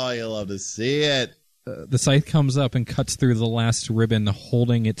 Oh, you love to see it. The scythe comes up and cuts through the last ribbon,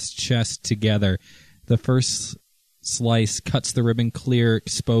 holding its chest together. The first slice cuts the ribbon clear,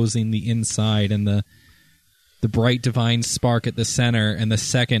 exposing the inside and the bright divine spark at the center, and the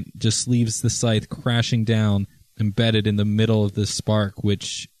second just leaves the scythe crashing down, embedded in the middle of the spark,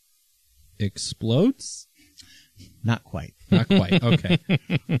 which explodes? Not quite. Not quite. Okay.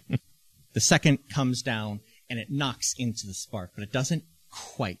 The second comes down and it knocks into the spark, but it doesn't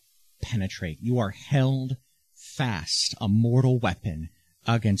quite penetrate. You are held fast, a mortal weapon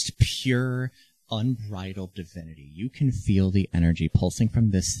against pure, unbridled divinity. You can feel the energy pulsing from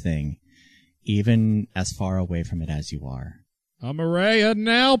this thing, even as far away from it as you are. Amaraya,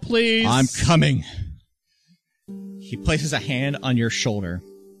 now, please. I'm coming. He places a hand on your shoulder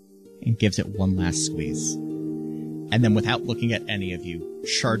and gives it one last squeeze. And then, without looking at any of you,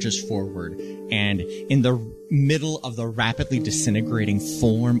 charges forward and, in the middle of the rapidly disintegrating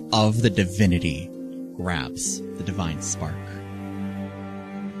form of the divinity, grabs the divine spark.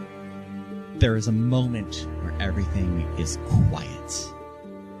 There is a moment where everything is quiet.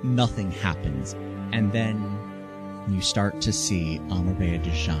 Nothing happens. And then you start to see Amareya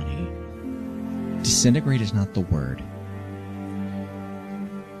Dejani. Disintegrate is not the word.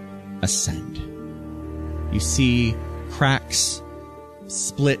 Ascend. You see cracks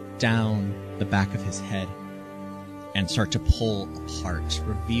split down the back of his head and start to pull apart,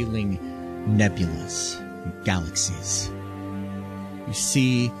 revealing nebulas and galaxies. You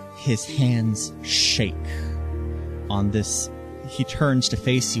see his hands shake on this. He turns to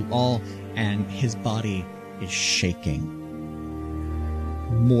face you all, and his body is shaking.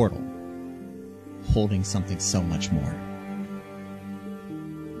 Mortal, holding something so much more.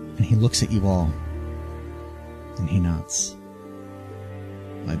 And he looks at you all, and he nods.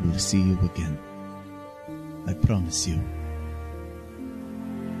 I will see you again. I promise you.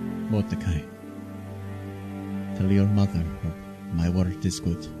 Mordecai, tell your mother my word is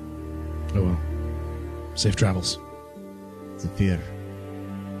good. Oh well. Safe travels. Zephyr,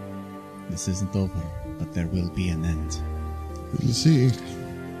 this isn't over, but there will be an end. Good to see.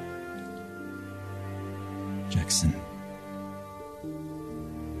 Jackson.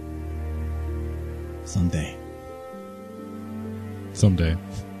 Someday. Someday.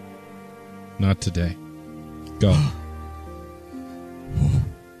 Not today. Go.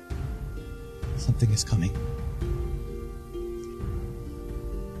 Something is coming.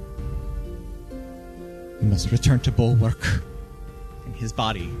 We must return to Bulwark. And his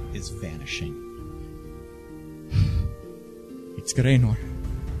body is vanishing. It's Graynor.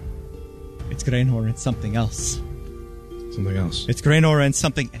 It's Graynor and something else. Something else. It's Graynor and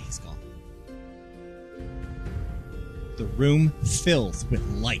something... And he's gone. The room fills with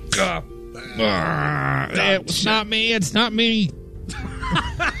light. It's not me. It's not me.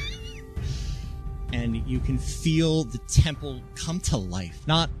 And you can feel the temple come to life.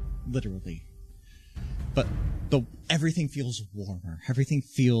 Not literally. But everything feels warmer. Everything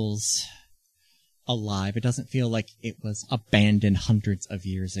feels alive. It doesn't feel like it was abandoned hundreds of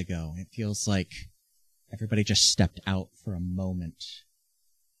years ago. It feels like everybody just stepped out for a moment.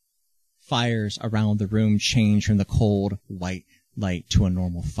 Fires around the room change from the cold, white light to a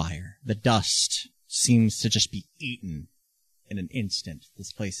normal fire. The dust seems to just be eaten in an instant.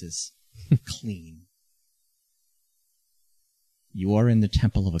 This place is clean. You are in the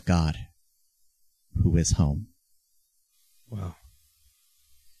temple of a god who is home. Wow.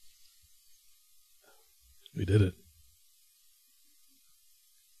 We did it.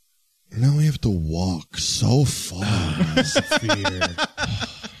 Now we have to walk so far.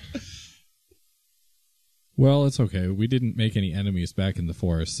 Well, it's okay. We didn't make any enemies back in the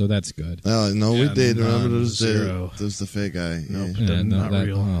forest, so that's good. No, we did. Remember, Zero. there's the fake guy. Nope. Yeah. Not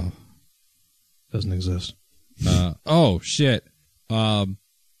real. Doesn't exist. Oh, shit.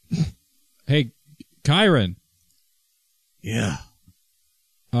 Hey, Kyron. Yeah.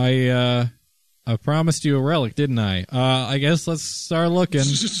 I promised you a relic, didn't I? I guess let's start looking.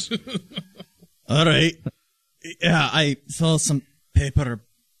 All right. Yeah, I saw some paper or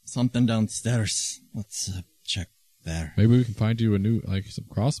something downstairs. Let's check there. Maybe we can find you a new, like, some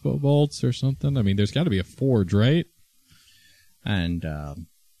crossbow bolts or something. I mean, there's got to be a forge, right? And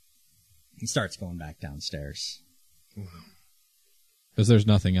he starts going back downstairs. Because there's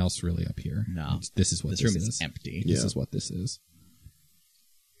nothing else really up here. No. This is what This this room is. is empty. This is what this is.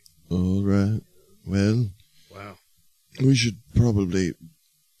 All right. Well, Wow. we should probably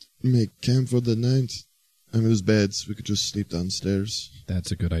make camp for the night. I mean, there's beds. We could just sleep downstairs.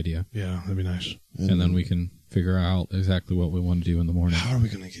 That's a good idea. Yeah, that'd be nice. And then we can figure out exactly what we want to do in the morning. How are we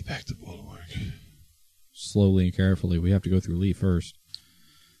going to get back to Bulwark? Slowly and carefully. We have to go through Lee first.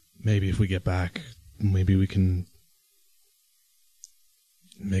 Maybe if we get back, maybe we can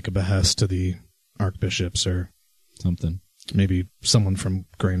make a behest to the archbishops, or Something. maybe someone from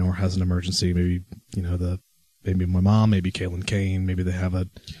Graynor has an emergency. Maybe, maybe my mom, maybe Kaelin Kane, maybe they have a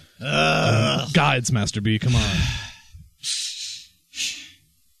guides, Master B. Come on.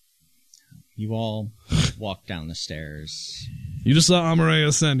 You all walk down the stairs. You just saw Amaray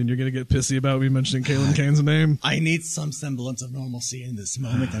ascend, and you're going to get pissy about me mentioning Kaelin Kane's name? I need some semblance of normalcy in this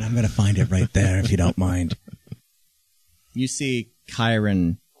moment, and I'm going to find it right there, if you don't mind. You see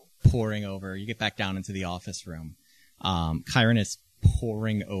Kyron poring over. You get back down into the office room. Kyron is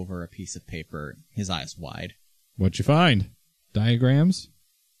poring over a piece of paper, his eyes wide. What'd you find? Diagrams?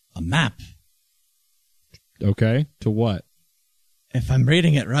 A map. Okay. To what? If I'm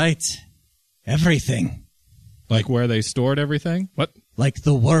reading it right, everything. Like where they stored everything? What? Like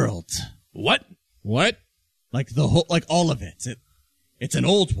the world. What? What? Like the whole, like all of it. It's an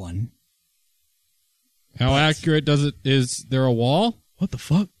old one. How accurate does it? Is there a wall? What the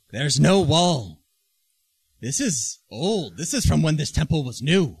fuck? There's no wall. This is old. This is from when this temple was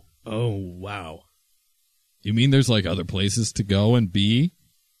new. Oh, wow. You mean there's like other places to go and be?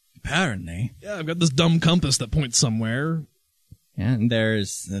 Apparently. Yeah, I've got this dumb compass that points somewhere. Yeah, and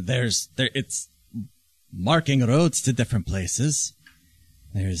it's marking roads to different places.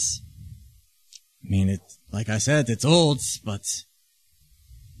 Like I said, it's old, but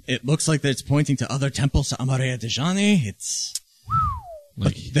it looks like that it's pointing to other temples to Amareya Dejani.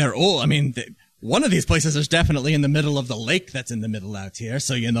 But they're old. I mean, one of these places is definitely in the middle of the lake that's in the middle out here,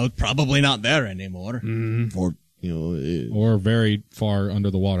 so, probably not there anymore. Or, Or very far under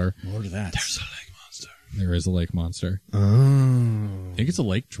the water. More to that. there's a lake monster. There is a lake monster. Oh. I think it's a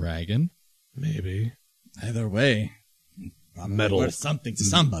lake dragon. Maybe. Either way, probably Metal. worth something to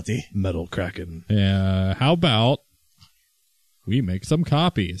somebody. Metal Kraken. Yeah. How about we make some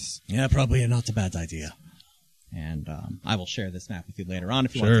copies? Yeah, probably not a bad idea. And I will share this map with you later on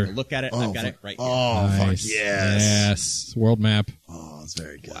if you want Sure. to take a look at it. I've got it right here. Oh, fuck Nice. yes. Yes. World map. Oh, it's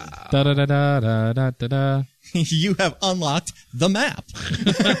very good. Da da da da da da da da. You have unlocked the map.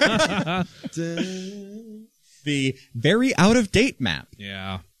 the very out of date map.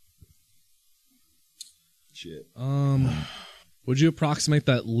 Yeah. Shit. Would you approximate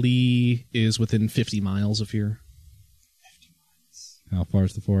that Lee is within 50 miles of here? How far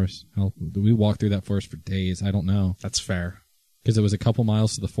is the forest? We walked through that forest for days. I don't know. That's fair. Because it was a couple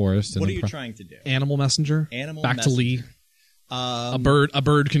miles to the forest. And What are then you trying to do? Animal messenger. Animal Back to Lee. A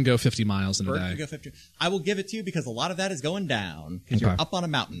bird can go 50 miles in a Bird day. can go 50. I will give it to you because a lot of that is going down because you're Okay. up on a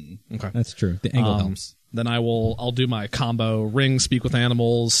mountain. Okay. That's true. The angle helps. Then I'll do my combo: ring, speak with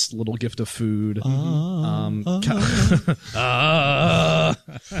animals, little gift of food. And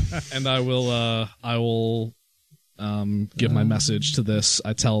I will give my message to this.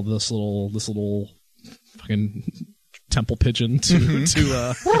 I tell this little fucking temple pigeon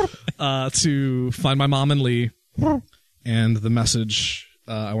to find my mom and Lee. And the message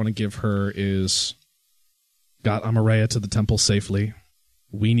I want to give her is, got Amareya to the temple safely.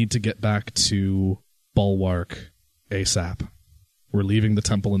 We need to get back to Bulwark ASAP. We're leaving the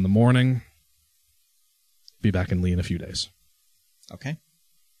temple in the morning. Be back in Lee in a few days. Okay.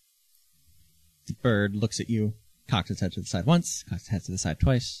 The bird looks at you, cocks its head to the side once, cocks its head to the side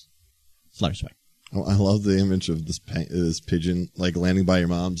twice, flutters away. Oh, I love the image of this pigeon like landing by your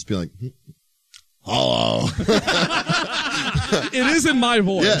mom, just being like, "Hello." It is in my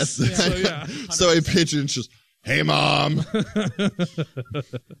voice. Yes. So, yeah. So a pigeon's just, "Hey, mom."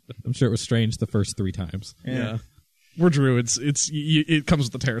 I'm sure it was strange the first 3 times. Yeah. We're druids. It comes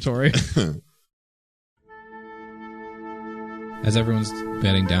with the territory. As everyone's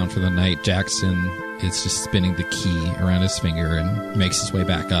bedding down for the night, Jackson is just spinning the key around his finger and makes his way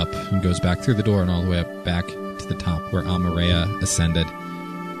back up and goes back through the door and all the way up back to the top where Amareya ascended.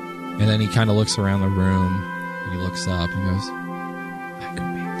 And then he kind of looks around the room and he looks up and goes, I could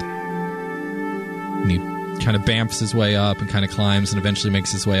make that. And he kind of bamps his way up and kind of climbs and eventually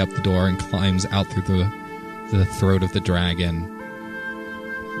makes his way up the door and climbs out through the throat of the dragon.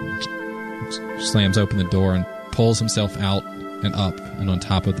 Slams open the door and pulls himself out and up and on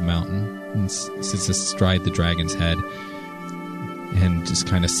top of the mountain and sits astride the dragon's head and just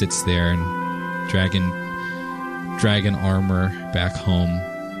kind of sits there and dragon armor back home,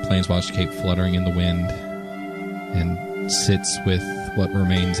 Planeswatch cape fluttering in the wind, and sits with what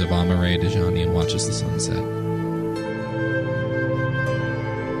remains of Amareya Dejani and watches the sunset.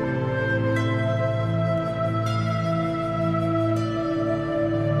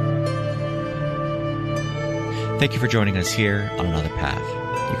 Thank you for joining us here on Another Path.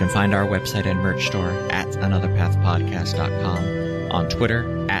 You can find our website and merch store at anotherpathpodcast.com, on Twitter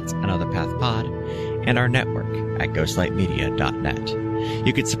at anotherpathpod, and our network at ghostlightmedia.net.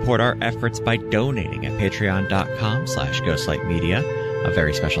 You can support our efforts by donating at patreon.com/ghostlightmedia. A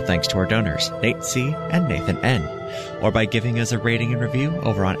very special thanks to our donors, Nate C. and Nathan N. Or by giving us a rating and review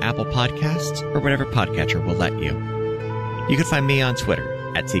over on Apple Podcasts or whatever podcatcher will let you. You can find me on Twitter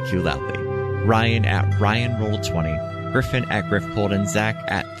at TQLoudly, Ryan at RyanRoll20, Griffin at GriffCold, and Zach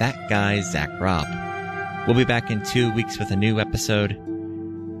at ThatGuyZachRob. We'll be back in 2 weeks with a new episode.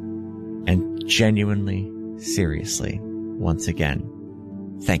 And genuinely, seriously, once again,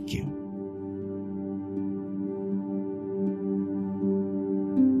 thank you.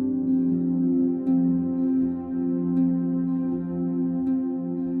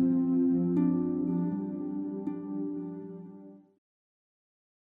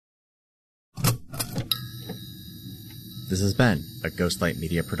 This has been a Ghostlight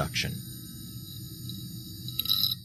Media production.